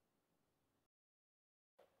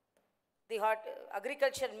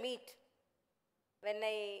agriculture meet, when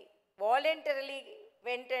I voluntarily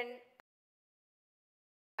went and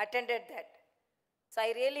attended that. So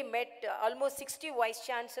I really met almost 60 vice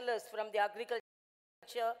chancellors from the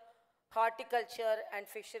agriculture, horticulture and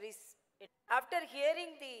fisheries. After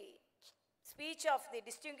hearing the speech of the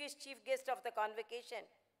distinguished chief guest of the convocation,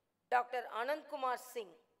 Dr. Anand Kumar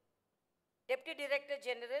Singh, Deputy Director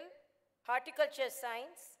General, Horticulture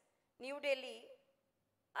Science, New Delhi,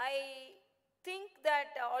 I think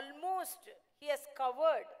that almost he has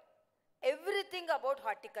covered everything about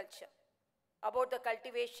horticulture, about the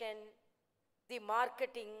cultivation, the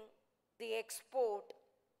marketing, the export,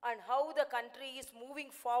 and how the country is moving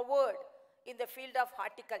forward in the field of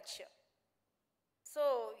horticulture.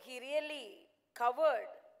 So he really covered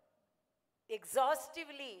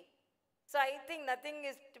exhaustively. So I think nothing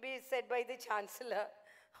is to be said by the Chancellor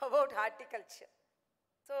about horticulture.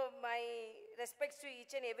 So my respects to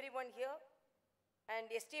each and everyone here, and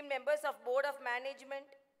esteemed members of Board of Management,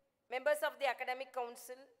 members of the Academic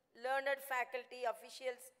Council, learned faculty,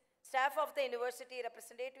 officials, staff of the university,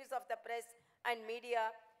 representatives of the press and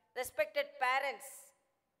media, respected parents,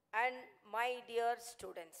 and my dear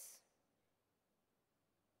students.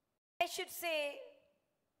 I should say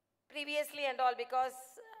previously and all, because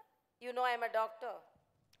you know I am a doctor.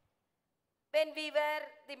 When we were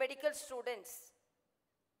the medical students,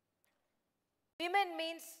 women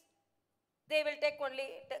means they will take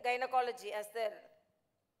only gynecology as their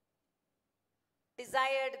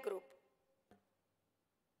desired group.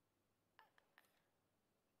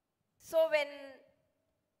 So when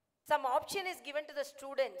some option is given to the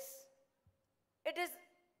students, it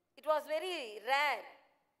was very rare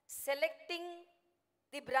selecting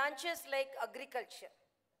the branches like agriculture.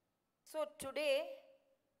 So today,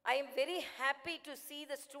 I am very happy to see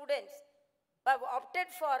the students who have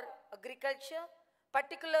opted for agriculture,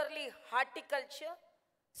 particularly horticulture.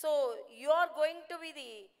 So you are going to be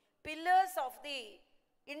the pillars of the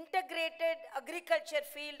integrated agriculture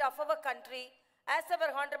field of our country. As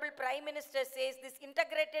our Honorable Prime Minister says, this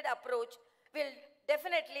integrated approach will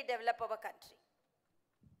definitely develop our country.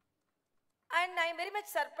 And I am very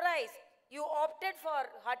much surprised you opted for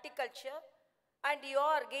horticulture and you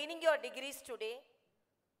are gaining your degrees today.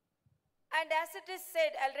 And as it is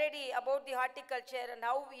said already about the horticulture and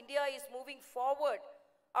how India is moving forward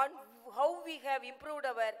on how we have improved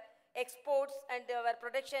our exports and our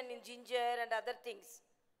production in ginger and other things.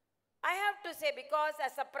 I have to say, because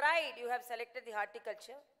as a pride you have selected the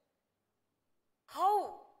horticulture,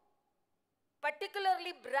 how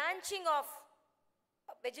particularly branching of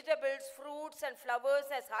vegetables, fruits and flowers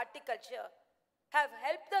as horticulture have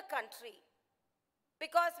helped the country.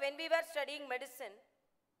 Because when we were studying medicine,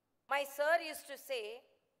 my sir used to say,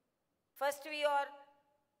 first we are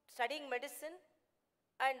studying medicine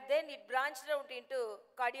and then it branched out into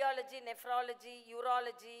cardiology, nephrology,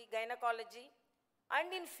 urology, gynecology. And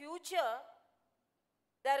in future,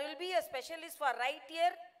 there will be a specialist for right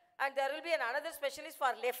ear and there will be another specialist for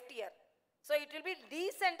left ear. So it will be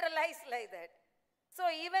decentralized like that. So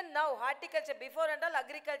even now, horticulture, before and all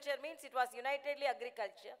agriculture means it was unitedly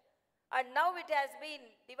agriculture. And now it has been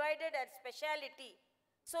divided as speciality.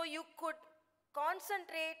 So you could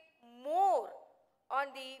concentrate more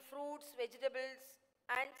on the fruits, vegetables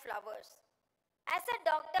and flowers. As a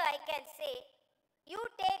doctor, I can say, you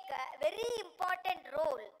take a very important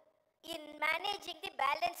role in managing the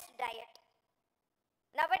balanced diet.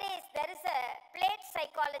 Nowadays, there is a plate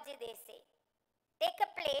psychology, they say. Take a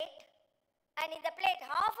plate, and in the plate,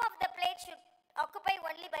 half of the plate should occupy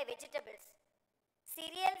only by vegetables.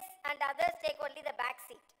 Cereals and others take only the back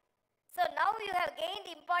seat. So now you have gained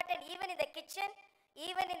important even in the kitchen,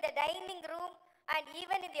 even in the dining room, and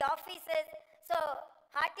even in the offices. So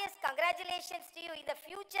heartiest congratulations to you. In the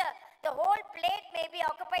future, the whole plate may be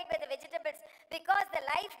occupied by the vegetables, because the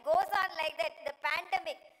life goes on like that. The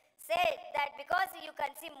pandemic said that because you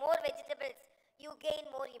consume more vegetables, you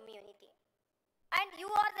gain more immunity. And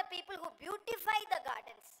you are the people who beautify the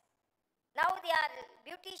gardens. Now they are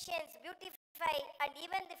beauticians, beautify, and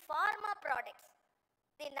even the pharma products,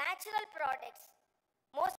 the natural products,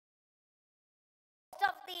 most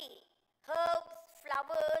of the herbs,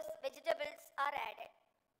 flowers, vegetables are added.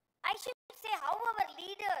 I should say how our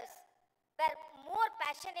leaders were more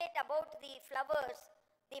passionate about the flowers,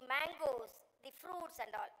 the mangoes, the fruits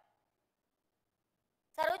and all.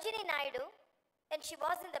 Sarojini Naidu, when she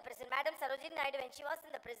was in the prison, Madam Sarojini Naidu, when she was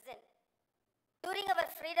in the prison, during our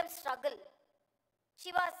freedom struggle,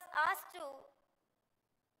 she was asked to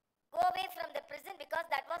go away from the prison because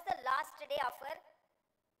that was the last day of her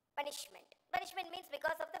punishment. Punishment means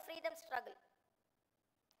because of the freedom struggle.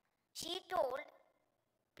 She told,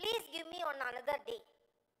 please give me on another day.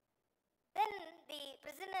 Then the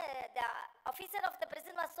prisoner, the officer of the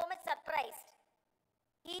prison was so much surprised.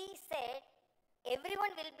 He said,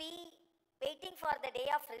 everyone will be waiting for the day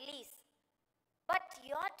of release. But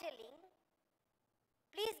you are telling,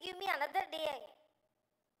 please give me another day.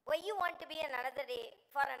 Why you want to be another day,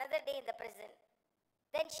 for another day in the prison?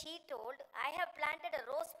 Then she told, I have planted a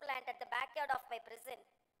rose plant at the backyard of my prison.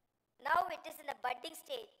 Now it is in the budding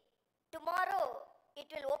stage. Tomorrow it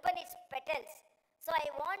will open its petals. So I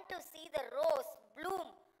want to see the rose bloom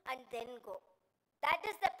and then go. That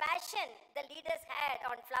is the passion the leaders had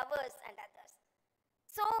on flowers and others.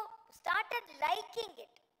 So started liking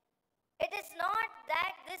it. It is not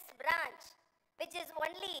that this branch, which is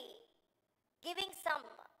only giving some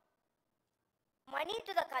money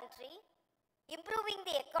to the country, improving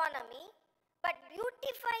the economy, but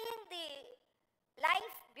beautifying the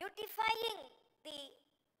life, beautifying the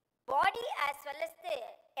body as well as the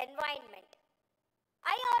environment.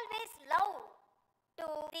 I always love to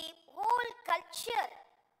the whole culture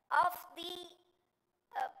of the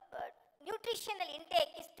nutritional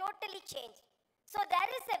intake is totally changed. So there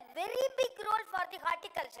is a very big role for the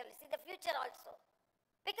horticulturalists in the future also.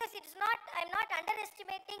 Because it's not, I'm not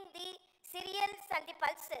underestimating the cereals and the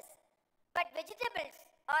pulses, but vegetables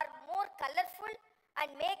are more colorful and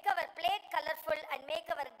make our plate colorful and make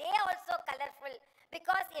our day also colorful,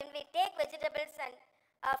 because when we take vegetables and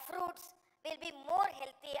fruits, will be more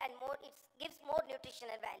healthy and more, it gives more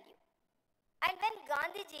nutritional value. And when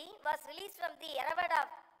Gandhiji was released from the Eravada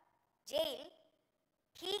jail,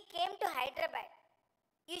 he came to Hyderabad.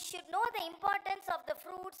 You should know the importance of the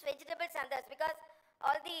fruits, vegetables and others, because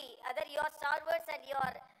all the other, your stalwarts and your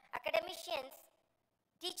academicians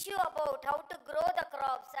teach you about how to grow the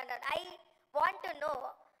crops, and I want to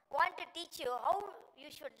teach you how you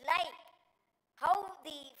should like, how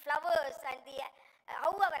the flowers and the,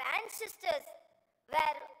 how our ancestors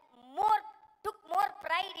took more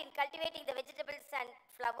pride in cultivating the vegetables and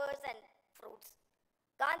flowers and fruits.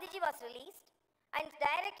 Gandhiji was released and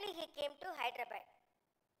directly he came to Hyderabad.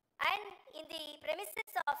 And in the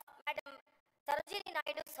premises of Madam Sarojini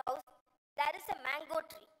Naidu's house, there is a mango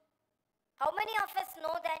tree. How many of us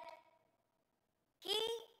know that? He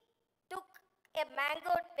took a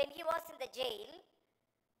mango when he was in the jail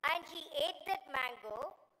and he ate that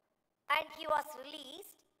mango and he was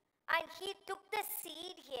released and he took the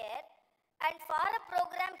seed here, and for a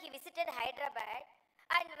program he visited Hyderabad,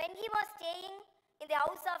 and when he was staying in the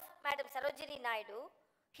house of Madam Sarojini Naidu,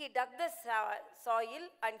 he dug the soil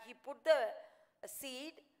and he put the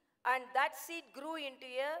seed, and that seed grew into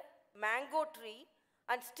a mango tree,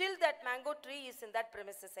 and still that mango tree is in that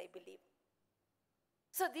premises, I believe.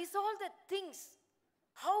 So these are all the things,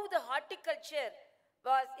 how the horticulture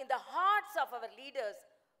was in the hearts of our leaders,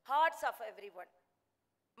 hearts of everyone.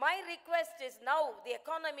 My request is now the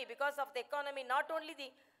economy, because of the economy, not only the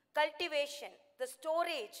cultivation, the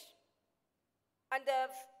storage, and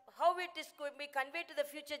how it is going to be conveyed to the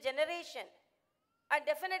future generation. And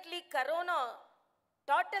definitely Corona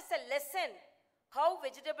taught us a lesson how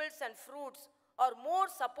vegetables and fruits are more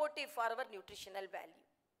supportive for our nutritional value.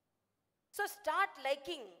 So start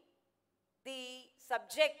liking the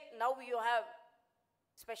subject. Now you have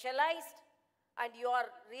specialized and you are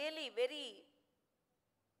really very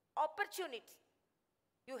opportunity.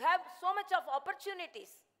 You have so much of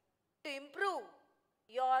opportunities to improve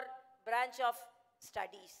your branch of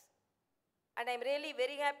studies. And I'm really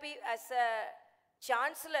very happy as a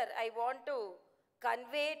chancellor, I want to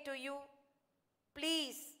convey to you,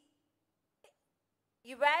 please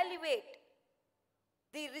evaluate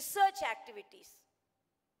the research activities,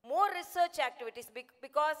 more research activities,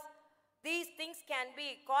 because these things can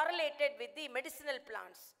be correlated with the medicinal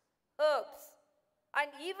plants, herbs, and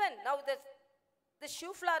even now the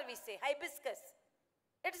shoe flower we say, hibiscus,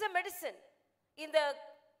 it is a medicine. In the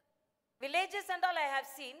villages and all I have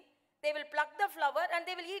seen, they will pluck the flower and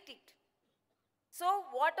they will eat it. So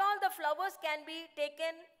what all the flowers can be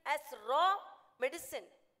taken as raw medicine?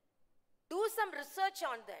 Do some research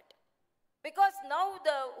on that. Because now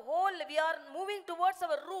we are moving towards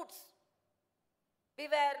our roots. We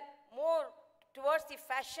were more towards the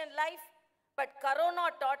fashion life, but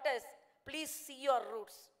Corona taught us, please see your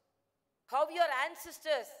roots. How your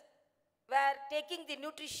ancestors were taking the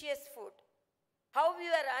nutritious food. How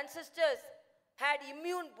your ancestors had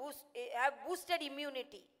boosted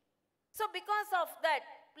immunity. So because of that,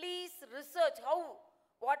 please research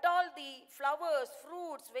what all the flowers,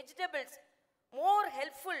 fruits, vegetables more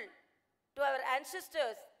helpful to our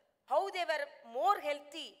ancestors, how they were more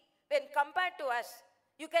healthy when compared to us.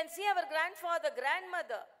 You can see our grandfather,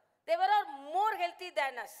 grandmother, they were all more healthy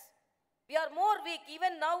than us. We are more weak.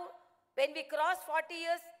 Even now, when we cross 40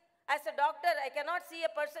 years, as a doctor, I cannot see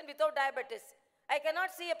a person without diabetes. I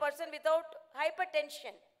cannot see a person without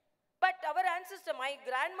hypertension. But our ancestor, my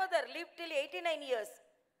grandmother lived till 89 years.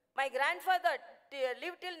 My grandfather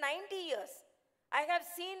lived till 90 years. I have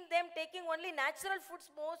seen them taking only natural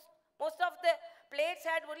foods. Most of the plates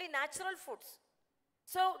had only natural foods.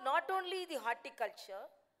 So not only the horticulture,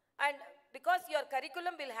 and because your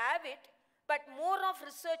curriculum will have it, but more of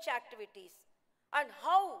research activities and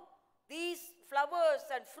how these flowers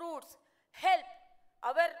and fruits help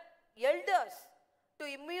our elders to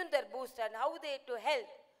immune their boost and how they to help.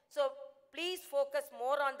 So please focus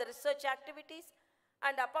more on the research activities,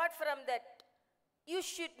 and apart from that, you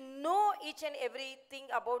should know each and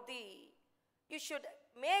everything about you should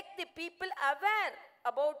make the people aware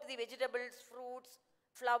about the vegetables, fruits,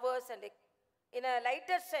 flowers, and in a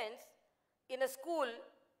lighter sense, in a school,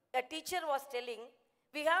 a teacher was telling,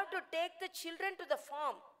 we have to take the children to the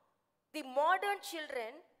farm. The modern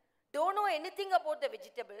children don't know anything about the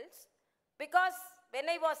vegetables, because when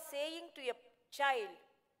I was saying to a child,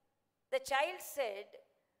 the child said,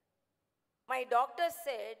 my doctor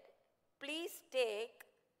said, please take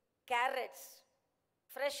carrots,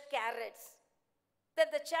 fresh carrots. Then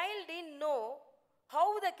the child didn't know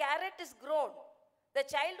how the carrot is grown. The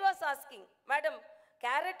child was asking, madam,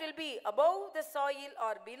 carrot will be above the soil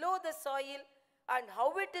or below the soil, and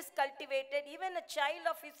how it is cultivated. Even a child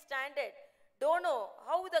of his standard don't know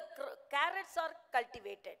how the carrots are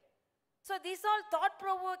cultivated. So these are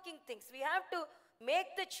thought-provoking things. We have to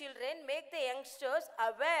make the children, make the youngsters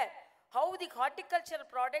aware how the horticultural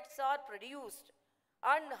products are produced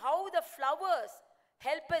and how the flowers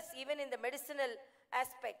help us even in the medicinal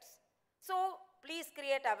aspects. So please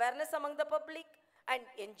create awareness among the public and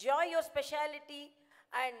enjoy your specialty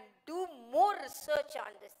and do more research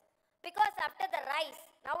on this. Because after the rice,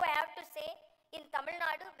 now I have to say, in Tamil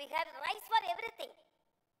Nadu, we have rice for everything.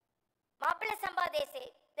 Mappala Samba, they say,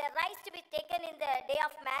 the rice to be taken in the day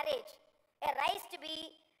of marriage, a rice to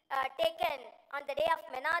be taken on the day of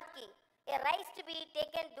menarche, a rice to be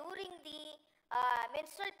taken during the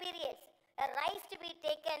menstrual periods, a rice to be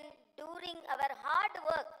taken during our hard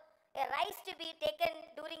work, a rice to be taken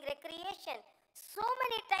during recreation. So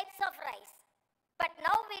many types of rice. But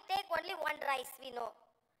now we take only one rice, we know.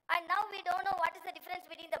 And now we don't know what is the difference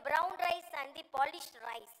between the brown rice and the polished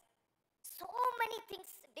rice. So many things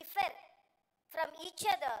differ from each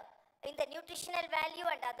other in the nutritional value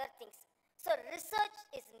and other things. So research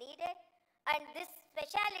is needed, and this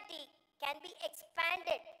specialty can be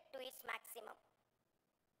expanded to its maximum.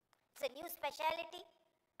 It's a new specialty,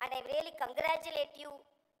 and I really congratulate you.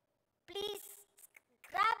 Please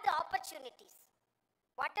grab the opportunities.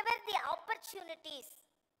 Whatever the opportunities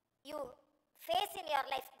you face in your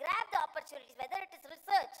life, grab the opportunities, whether it is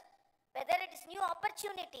research, whether it is new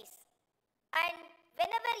opportunities. And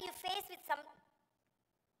whenever you face with some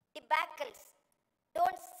debacles,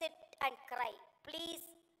 don't sit and cry. Please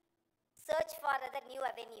search for other new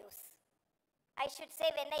avenues. I should say,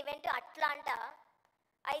 when I went to Atlanta,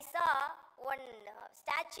 I saw one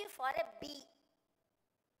statue for a bee.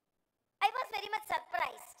 I was very much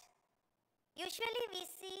surprised. Usually we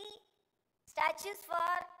see statues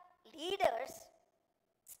for leaders,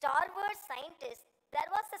 stalwart scientists. There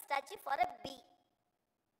was a statue for a bee.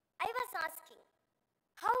 I was asking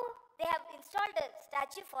how they have installed a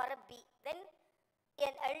statue for a bee. Then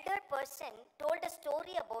an elder person told a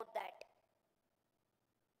story about that.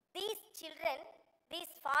 These children,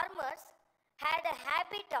 these farmers, had a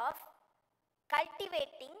habit of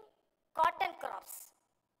cultivating cotton crops.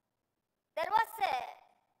 There was a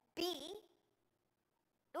bee.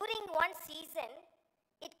 During one season,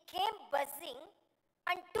 it came buzzing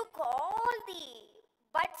and took all the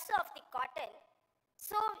buds of the cotton.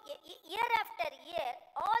 So year after year,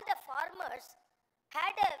 all the farmers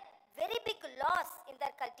had a very big loss in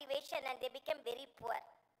their cultivation, and they became very poor.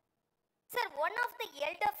 Sir, one of the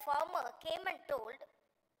elder farmer came and told,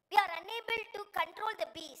 we are unable to control the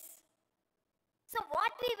bees. So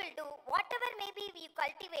what we will do, whatever maybe we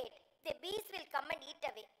cultivate, the bees will come and eat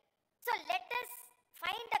away. So let us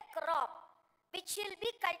find a crop which will be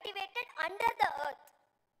cultivated under the earth,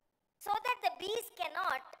 so that the bees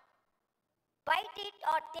cannot bite it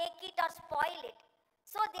or take it or spoil it.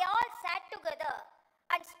 So they all sat together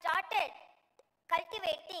and started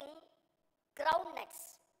cultivating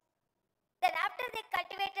groundnuts. Then after they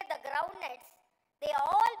cultivated the groundnuts, they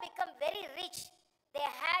all become very rich. They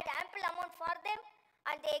had ample amount for them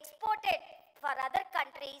and they exported for other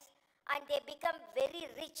countries and they become very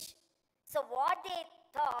rich. So what they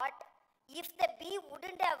thought, if the bee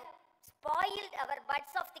wouldn't have spoiled our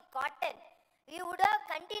buds of the cotton, we would have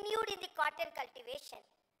continued in the cotton cultivation.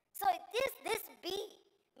 So this bee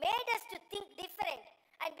made us to think different,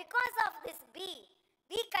 and because of this bee,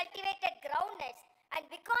 we cultivated groundnuts, and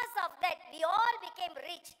because of that, we all became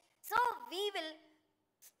rich. So we will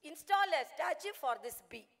Install a statue for this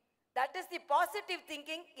bee. That is the positive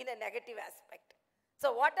thinking in a negative aspect.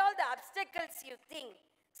 So what all the obstacles you think?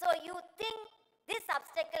 So you think this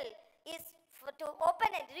obstacle is to open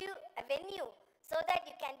a new avenue so that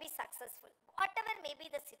you can be successful, whatever may be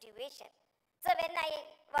the situation. So when I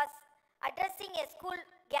was addressing a school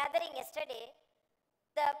gathering yesterday,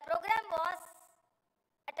 the program was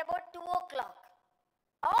at about 2 o'clock.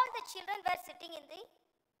 All the children were sitting in the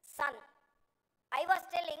sun. I was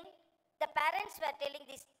telling, the parents were telling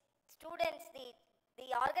the students,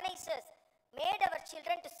 the organizers made our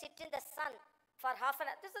children to sit in the sun for half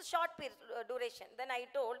an hour. This is a short duration. Then I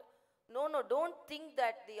told, no, don't think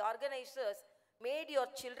that the organizers made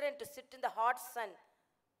your children to sit in the hot sun.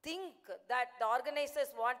 Think that the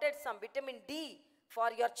organizers wanted some vitamin D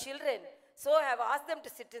for your children, so have asked them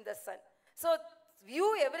to sit in the sun. So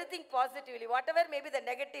view everything positively, whatever may be the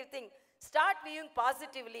negative thing, start viewing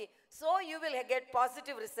positively, so you will get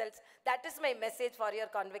positive results. That is my message for your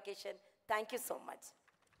convocation. Thank you so much.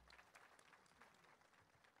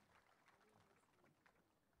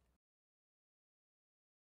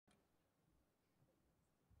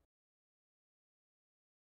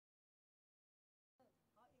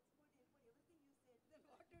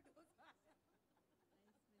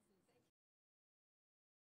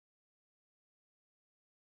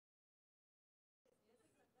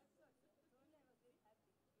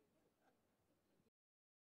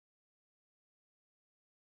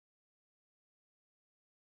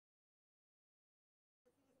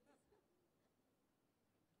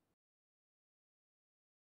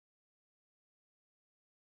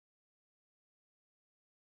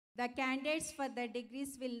 The candidates for the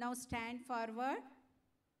degrees will now stand forward.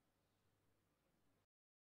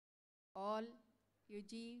 All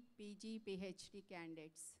UG, PG, PhD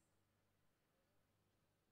candidates.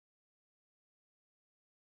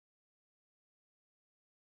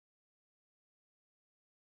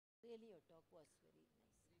 Really, your talk was very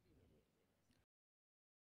nice.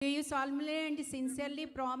 Do you solemnly and sincerely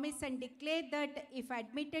promise and declare that if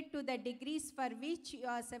admitted to the degrees for which you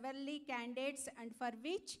are severally candidates and for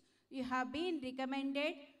which you have been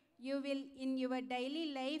recommended, you will in your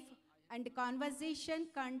daily life and conversation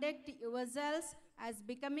conduct yourselves as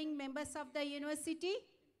becoming members of the university?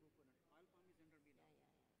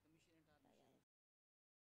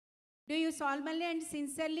 Do you solemnly and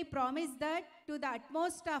sincerely promise that to the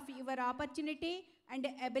utmost of your opportunity and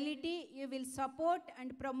ability, you will support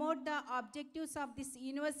and promote the objectives of this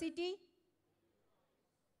university?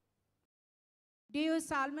 Do you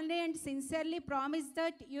solemnly and sincerely promise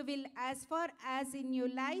that you will, as far as in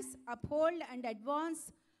you lies, uphold and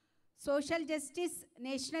advance social justice,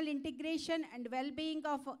 national integration, and well-being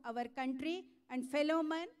of our country and fellow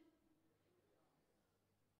men?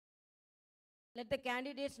 Let the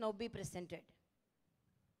candidates now be presented.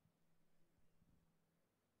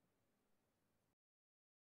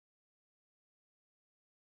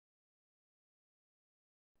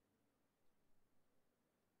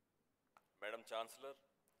 Madam Chancellor,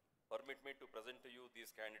 permit me to present to you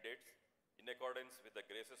these candidates in accordance with the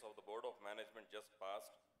graces of the Board of Management just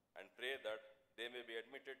passed, and pray that they may be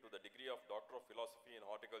admitted to the degree of Doctor of Philosophy in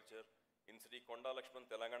Horticulture in Sri Konda Laxman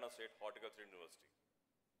Telangana State Horticulture University.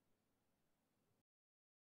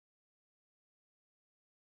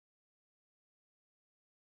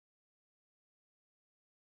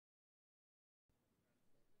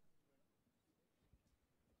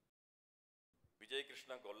 Vijay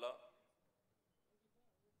Krishna Golla,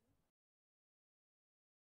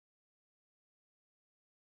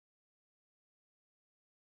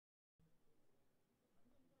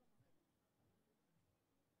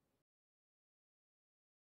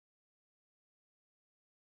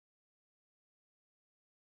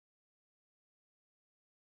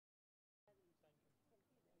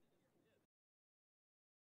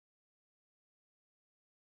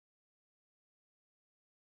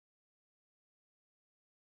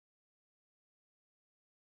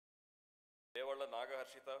 Devalla Naga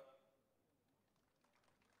Harshita,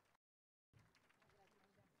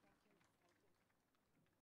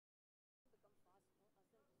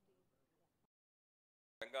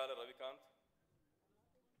 Gangala Ravikant,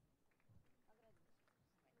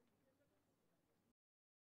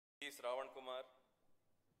 P. Sravan Kumar.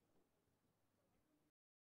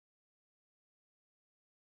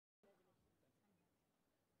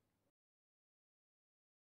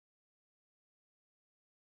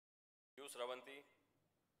 U. Sravanti.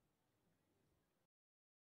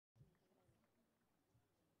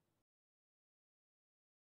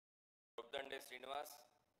 Rugdande Srinivas.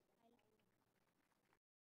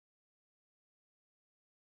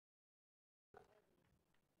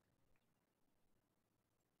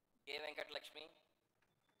 K. Venkat Lakshmi.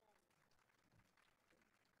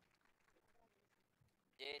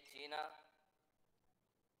 J. China.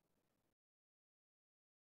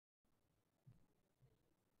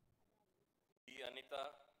 D. Anita.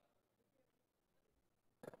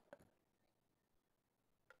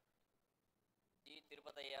 G.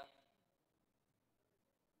 Tirupataya.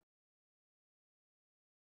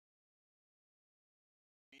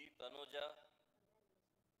 B. Tanuja.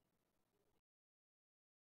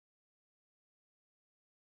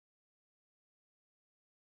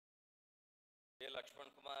 J. Laxman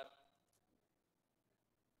Kumar.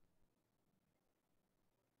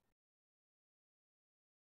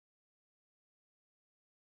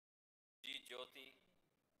 G. Jyoti.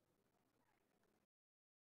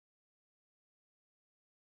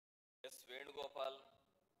 S. Venugopal.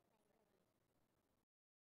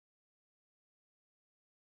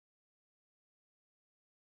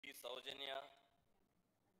 B. Saujanya.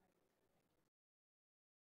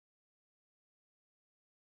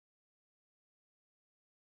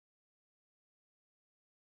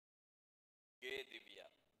 K. Divya.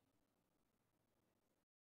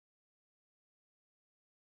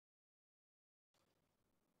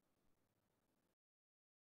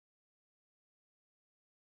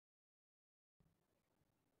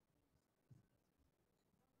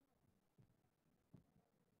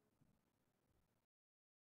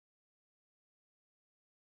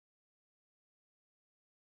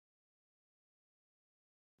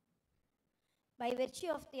 By virtue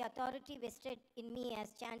of the authority vested in me as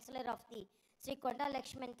Chancellor of the Sri Konda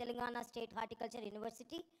Laxman Telangana State Horticulture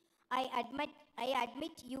University, I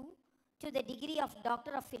admit you to the degree of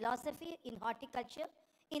Doctor of Philosophy in Horticulture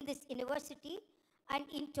in this university, and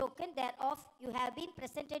in token thereof you have been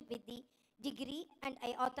presented with the degree, and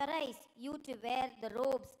I authorize you to wear the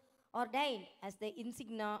robes ordained as the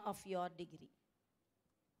insignia of your degree.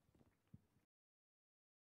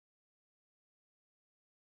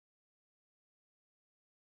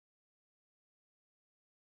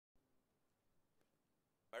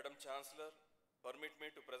 Madam Chancellor, permit me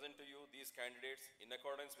to present to you these candidates in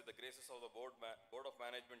accordance with the graces of the Board of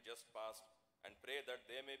Management just passed, and pray that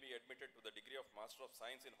they may be admitted to the degree of Master of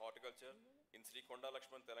Science in Horticulture in Sri Konda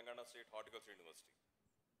Laxman Telangana State Horticulture University.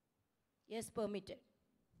 Yes, permitted.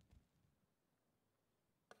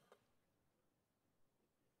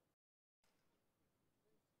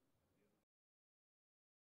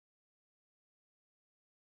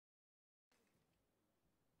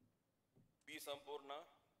 P. Sampurna.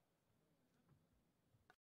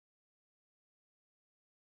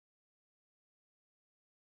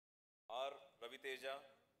 R. Raviteja.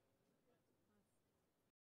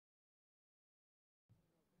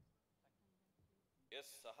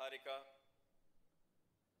 S. Saharika.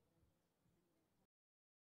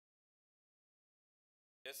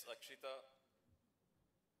 S. Akshita.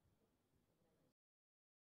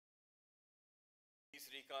 P.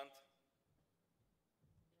 Srikanth.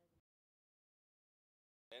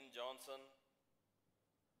 N. Johnson.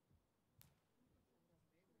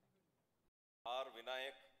 R.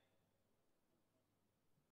 Vinayak.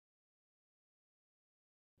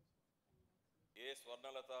 A.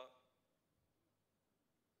 Swarnalata.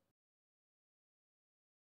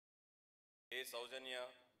 A. Saujanya.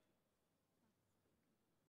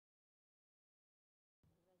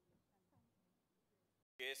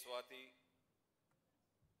 K. Swati.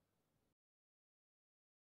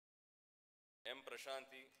 M.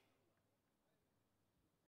 Prashanti.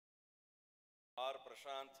 R.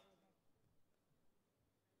 Prashant.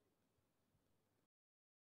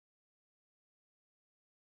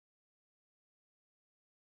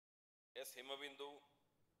 S. Himavindu.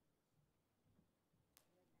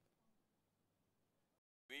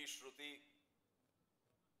 V. Shruti.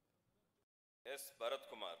 S. Bharat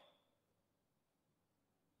Kumar.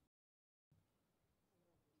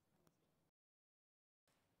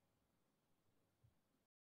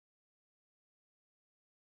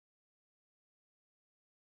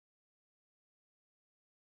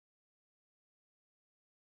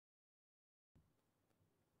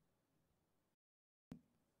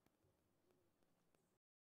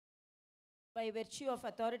 By virtue of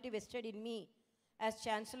authority vested in me as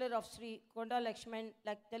Chancellor of Sri Konda Laxman,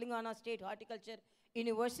 Telangana State Horticulture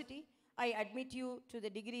University, I admit you to the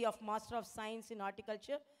degree of Master of Science in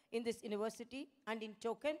Horticulture in this university, and in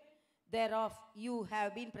token thereof, you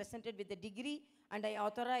have been presented with the degree, and I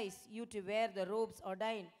authorize you to wear the robes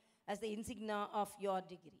ordained as the insignia of your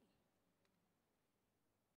degree.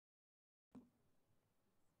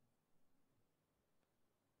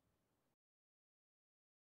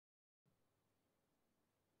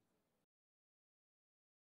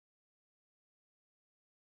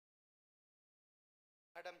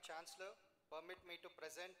 Madam Chancellor, permit me to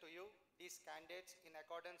present to you these candidates in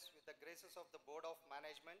accordance with the graces of the Board of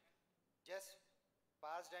Management, just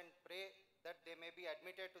passed, and pray that they may be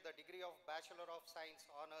admitted to the degree of Bachelor of Science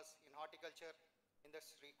Honours in Horticulture in the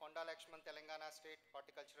Sri Konda Laxman Telangana State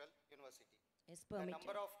Horticultural University. Yes, The permitted.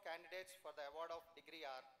 number of candidates for the award of degree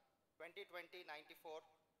are 2020 94,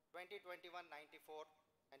 2021 94,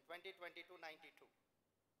 and 2022 92.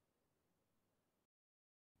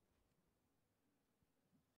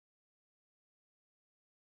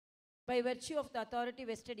 By virtue of the authority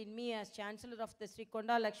vested in me as Chancellor of the Sri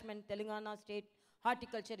Konda Laxman Telangana State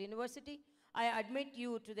Horticulture University, I admit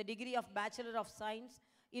you to the degree of Bachelor of Science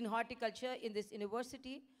in Horticulture in this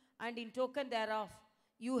university, and in token thereof,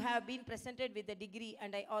 you have been presented with the degree,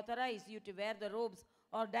 and I authorize you to wear the robes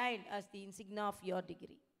ordained as the insignia of your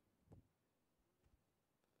degree.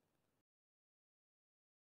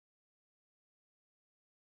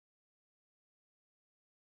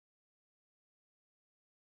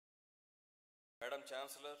 Madam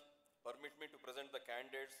Chancellor, permit me to present the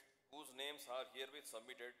candidates whose names are herewith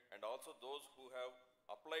submitted, and also those who have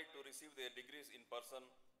applied to receive their degrees in person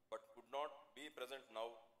but could not be present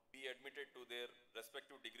now, be admitted to their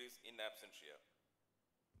respective degrees in absentia.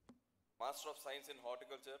 Master of Science in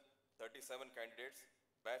Horticulture, 37 candidates.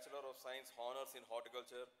 Bachelor of Science Honours in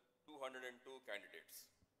Horticulture, 202 candidates.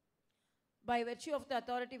 By virtue of the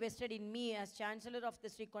authority vested in me as Chancellor of the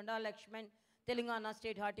Sri Konda Laxman Telangana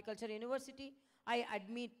State Horticulture University, I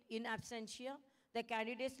admit in absentia the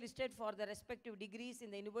candidates listed for the respective degrees in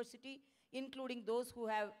the university, including those who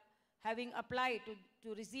having applied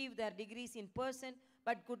to receive their degrees in person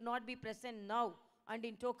but could not be present now, and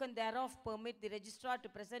in token thereof permit the registrar to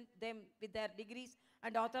present them with their degrees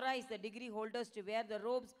and authorize the degree holders to wear the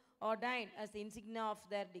robes ordained as the insignia of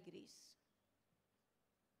their degrees.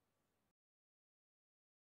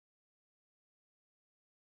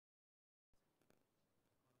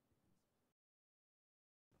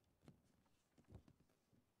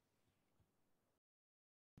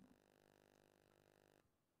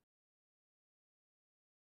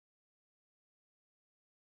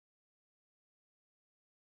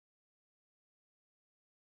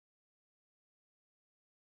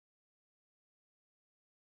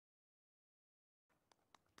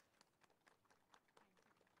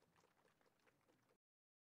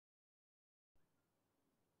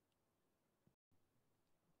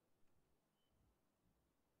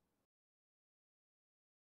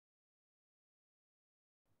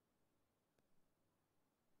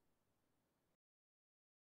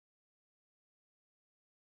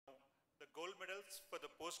 The gold medals for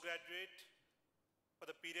the postgraduate for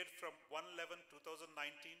the period from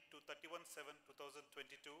 1/11/2019 to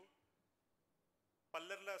 31/7/2022.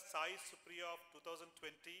 Pallarla Sai Supriya of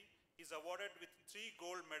 2020 is awarded with 3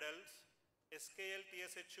 gold medals. SKL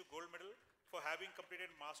TSHU gold medal for having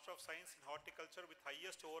completed Master of Science in Horticulture with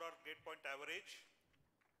highest overall grade point average.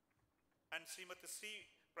 And Srimati Sri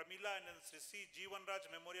Pramila and Sri C. Jeevan Raj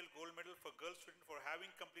Memorial Gold Medal for girl student for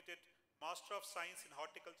having completed Master of Science in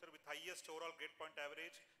Horticulture with highest overall grade point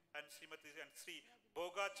average, and Srimati and Sri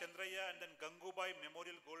Boga Chandraya and then Gangubai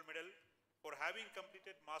Memorial Gold Medal for having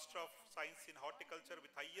completed Master of Science in Horticulture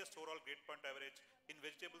with highest overall grade point average in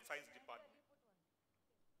Vegetable Science Department.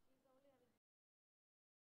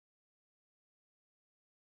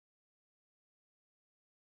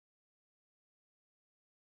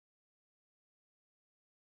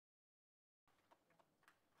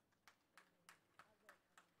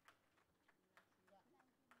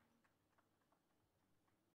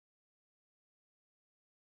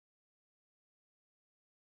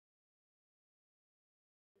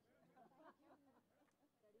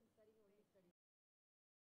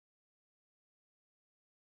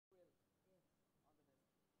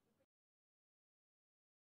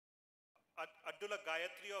 Abdullah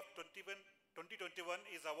Gayatri of 2021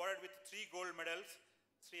 is awarded with 3 gold medals.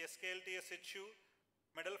 Sri SKLTSHU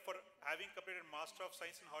medal for having completed Master of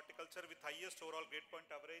Science in Horticulture with highest overall grade point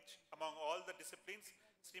average among all the disciplines.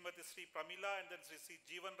 Srimati Sri Pramila and then Sri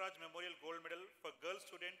Jeevan Raj Memorial Gold Medal for girl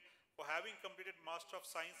student for having completed Master of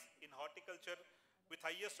Science in Horticulture with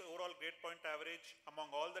highest overall grade point average among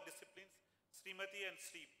all the disciplines, Srimati and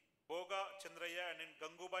Sri Boga Chandraya and in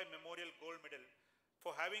Gangubai Memorial Gold Medal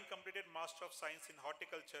for having completed Master of Science in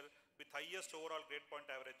Horticulture with highest overall grade point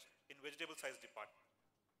average in Vegetable Science Department.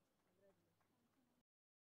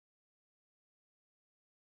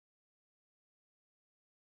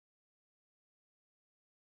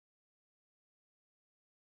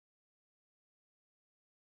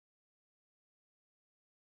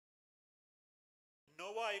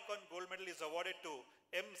 Nova Icon Gold Medal is awarded to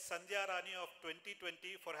M. Sandhya Rani of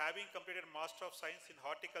 2020 for having completed Master of Science in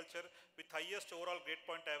Horticulture with highest overall grade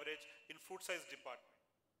point average in Food Science Department.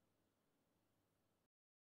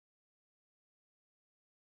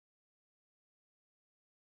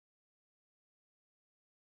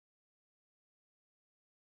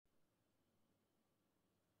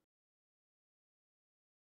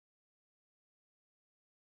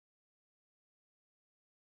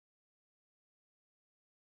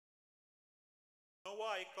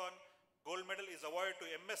 Nova Icon Gold Medal is awarded to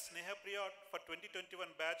MS Snehapriya for 2021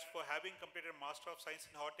 batch for having completed Master of Science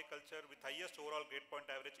in Horticulture with highest overall grade point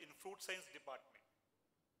average in Fruit Science Department.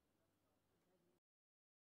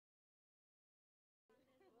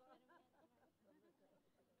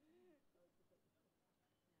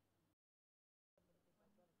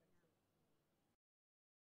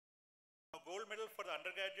 Now, gold medal for the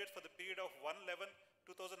undergraduates for the period of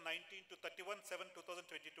 1/11/2019 to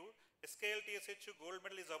 31/7/2022. SKLTSHU gold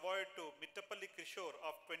medal is awarded to Mittapalli Kishore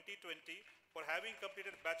of 2020 for having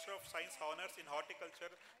completed Bachelor of Science Honours in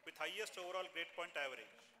Horticulture with highest overall grade point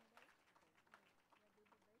average.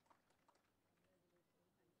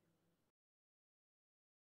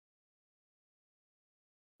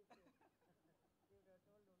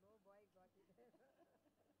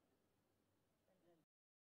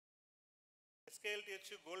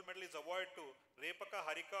 SKLTHU gold medal is awarded to Repaka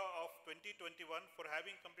Harika of 2021 for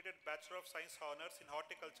having completed Bachelor of Science Honours in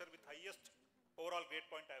Horticulture with highest overall grade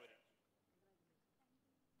point average.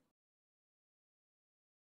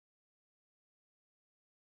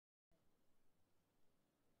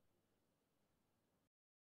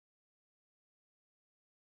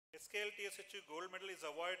 SKLTSHU gold medal is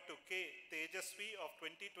awarded to K. Tejasvi of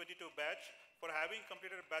 2022 batch for having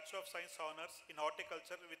completed Bachelor of Science Honours in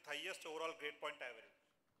Horticulture with highest overall grade point average.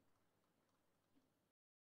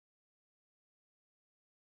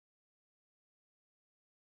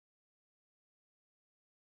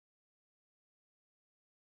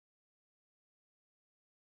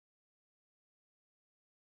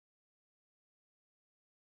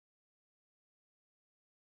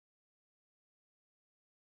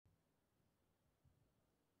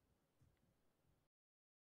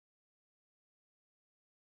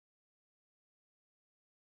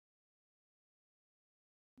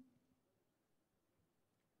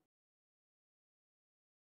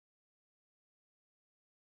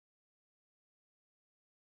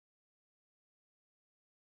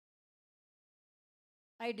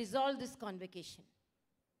 I dissolve this convocation.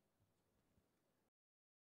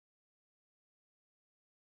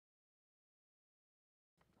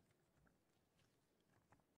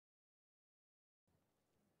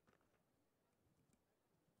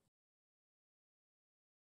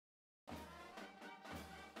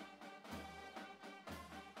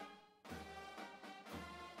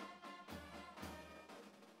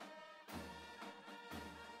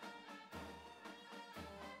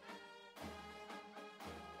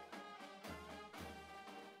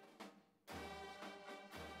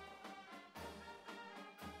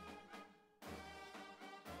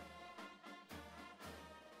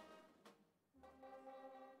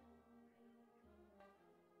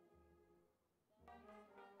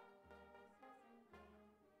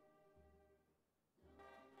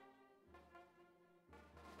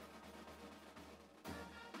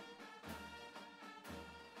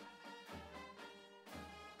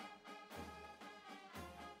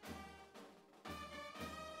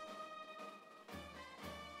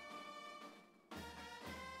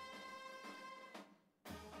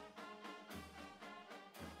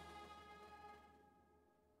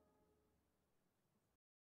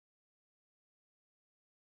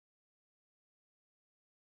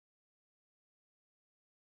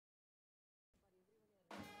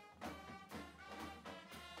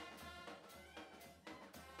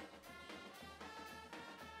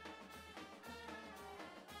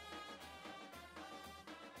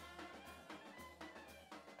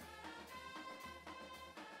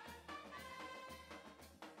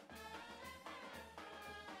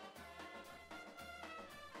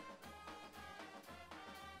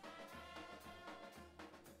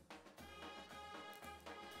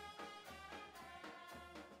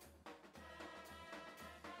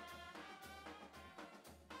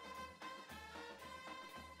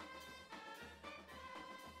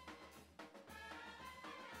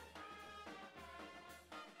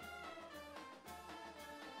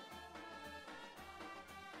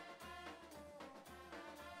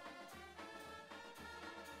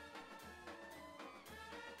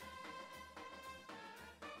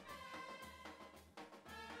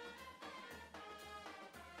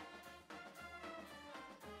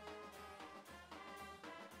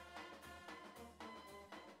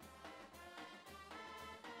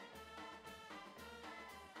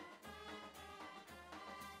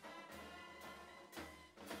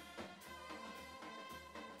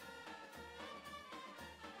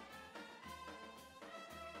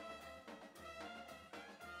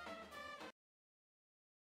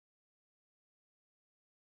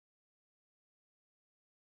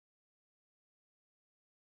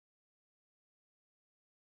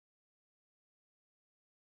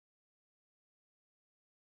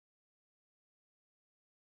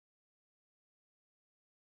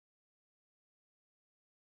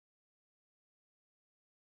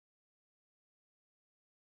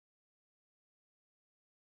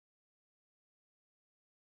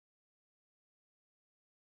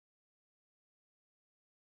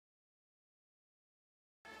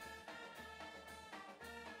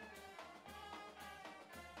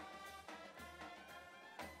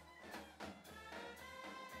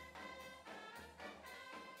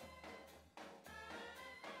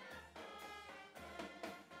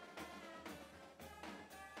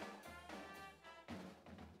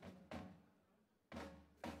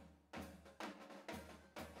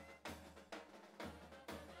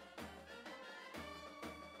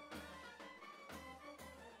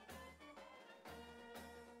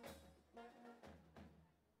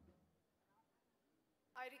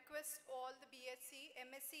 I request all the BSc,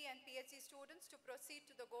 MSc and PhD students to proceed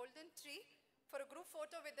to the golden tree for a group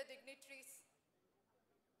photo with the dignitaries.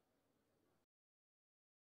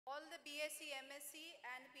 All the BSc, MSc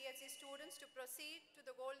and PhD students to proceed to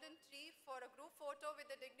the golden tree for a group photo with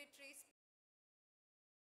the dignitaries.